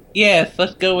 Yes,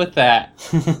 let's go with that.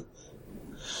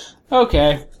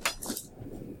 Okay.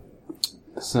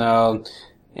 So,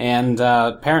 and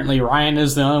apparently Ryan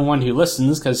is the only one who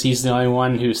listens because he's the only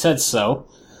one who said so.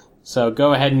 So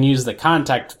go ahead and use the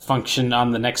contact function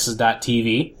on the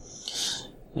Nexus.tv.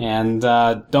 And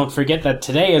don't forget that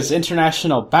today is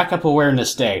International Backup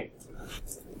Awareness Day.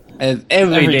 As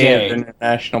every day is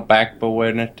International Backup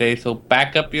Awareness Day, so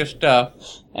back up your stuff.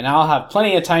 And I'll have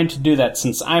plenty of time to do that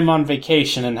since I'm on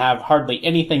vacation and have hardly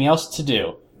anything else to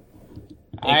do.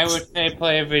 I would say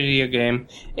play a video game.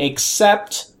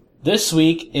 Except this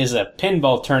week is a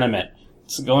pinball tournament.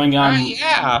 It's going on...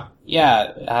 yeah.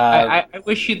 Yeah. I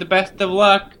wish you the best of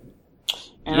luck.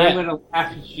 And yeah. I'm going to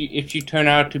laugh if you turn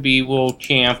out to be world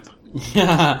champ.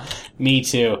 Me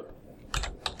too.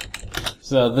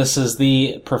 So this is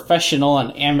the Professional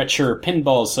and Amateur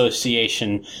Pinball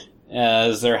Association,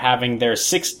 as they're having their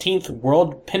 16th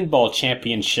World Pinball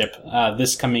Championship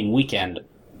this coming weekend.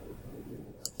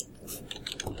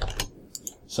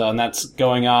 So, and that's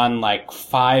going on like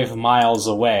 5 miles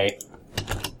away.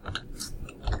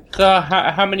 So,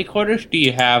 how many quarters do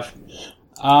you have?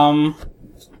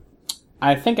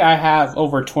 I think I have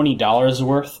over $20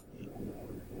 worth.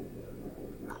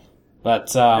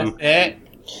 But, That's it?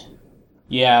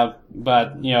 yeah,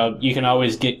 but, you can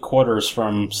always get quarters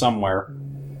from somewhere.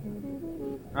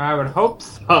 I would hope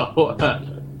so.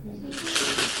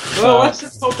 Well, let's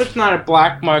just hope it's not a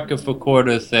black market for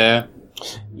quarters there.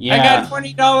 Yeah. I got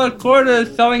 $20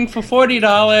 quarters selling for $40.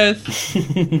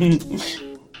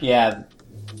 Yeah.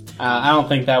 I don't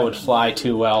think that would fly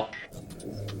too well.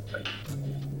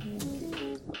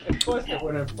 Of course it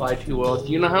wouldn't fly too well.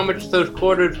 Do you know how much those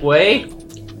quarters weigh?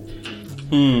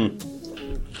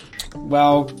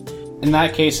 Well, in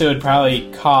that case, it would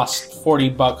probably cost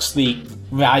 $40 the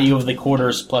value of the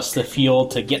quarters plus the fuel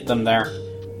to get them there.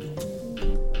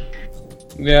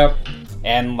 Yep.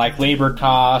 And, like, labor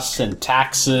costs and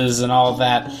taxes and all of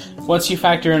that. Once you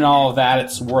factor in all of that,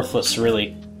 it's worthless,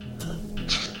 really.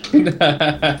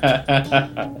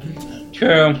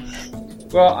 True.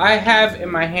 Well, I have in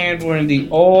my hand one of the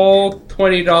old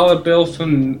 $20 bills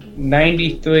from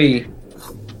 '93.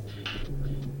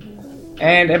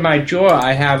 And in my drawer,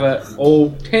 I have an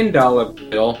old $10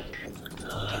 bill.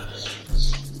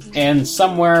 And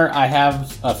somewhere, I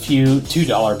have a few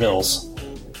 $2 bills.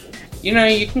 You know,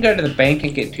 you can go to the bank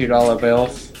and get $2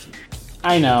 bills.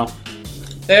 I know.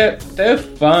 They're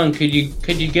fun. Could you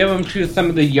give them to some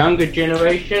of the younger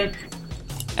generation?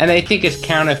 And they think it's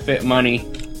counterfeit money.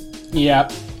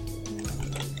 Yep.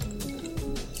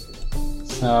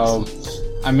 So,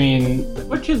 I mean...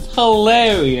 Which is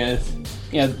hilarious.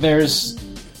 Yeah, there's...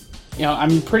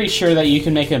 I'm pretty sure that you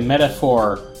can make a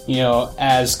metaphor,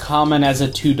 as common as a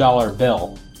 $2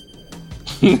 bill.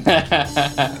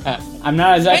 I'm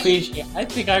not exactly... I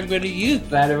think I'm going to use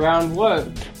that around work.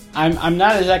 I'm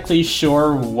not exactly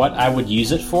sure what I would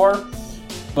use it for,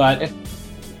 but...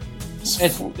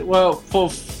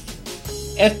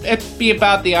 It'd be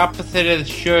about the opposite as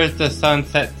sure as the sun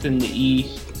sets in the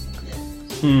east.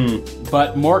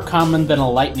 But more common than a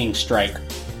lightning strike.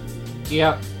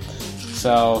 Yep.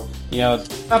 So,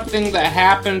 something that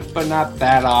happens, but not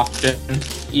that often.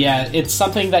 Yeah, it's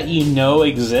something that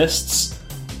exists,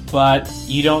 but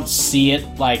you don't see it,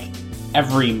 like,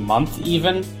 every month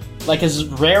even. Like, as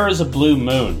rare as a blue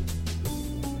moon.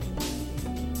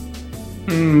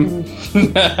 Hmm.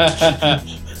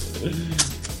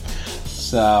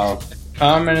 So,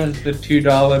 common as the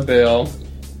 $2 bill.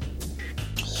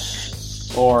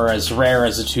 Or as rare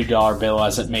as a $2 bill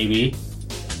as it may be.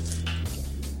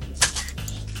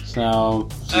 So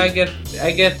I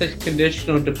guess it's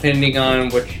conditional depending on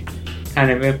which kind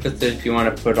of emphasis you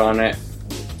want to put on it.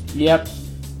 Yep.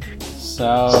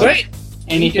 So Great.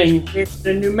 anything? You just created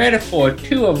a new metaphor,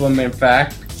 2 of them, in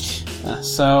fact.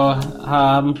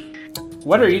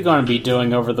 What are you going to be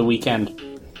doing over the weekend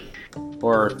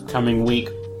or coming week?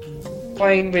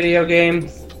 Playing video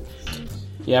games.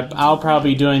 Yep, I'll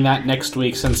probably be doing that next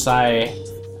week since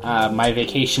my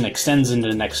vacation extends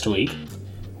into next week.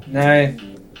 Nice.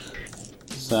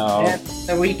 So And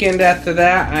the weekend after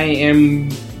that, I am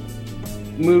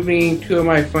moving 2 of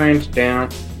my friends down.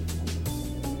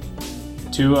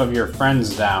 2 of your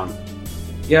friends down.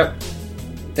 Yep.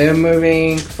 They're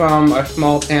moving from a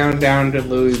small town down to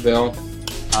Louisville.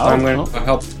 So I'm going to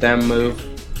help them move.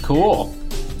 Cool.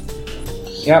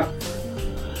 Yep.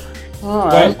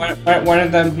 Alright. One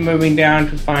of them's moving down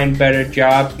to find better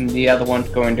jobs, and the other one's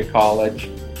going to college.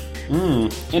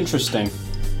 Interesting.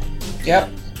 Yep.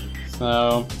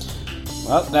 So,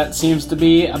 well, that seems to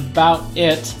be about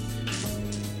it.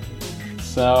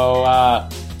 So,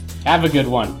 have a good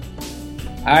one.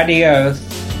 Adios.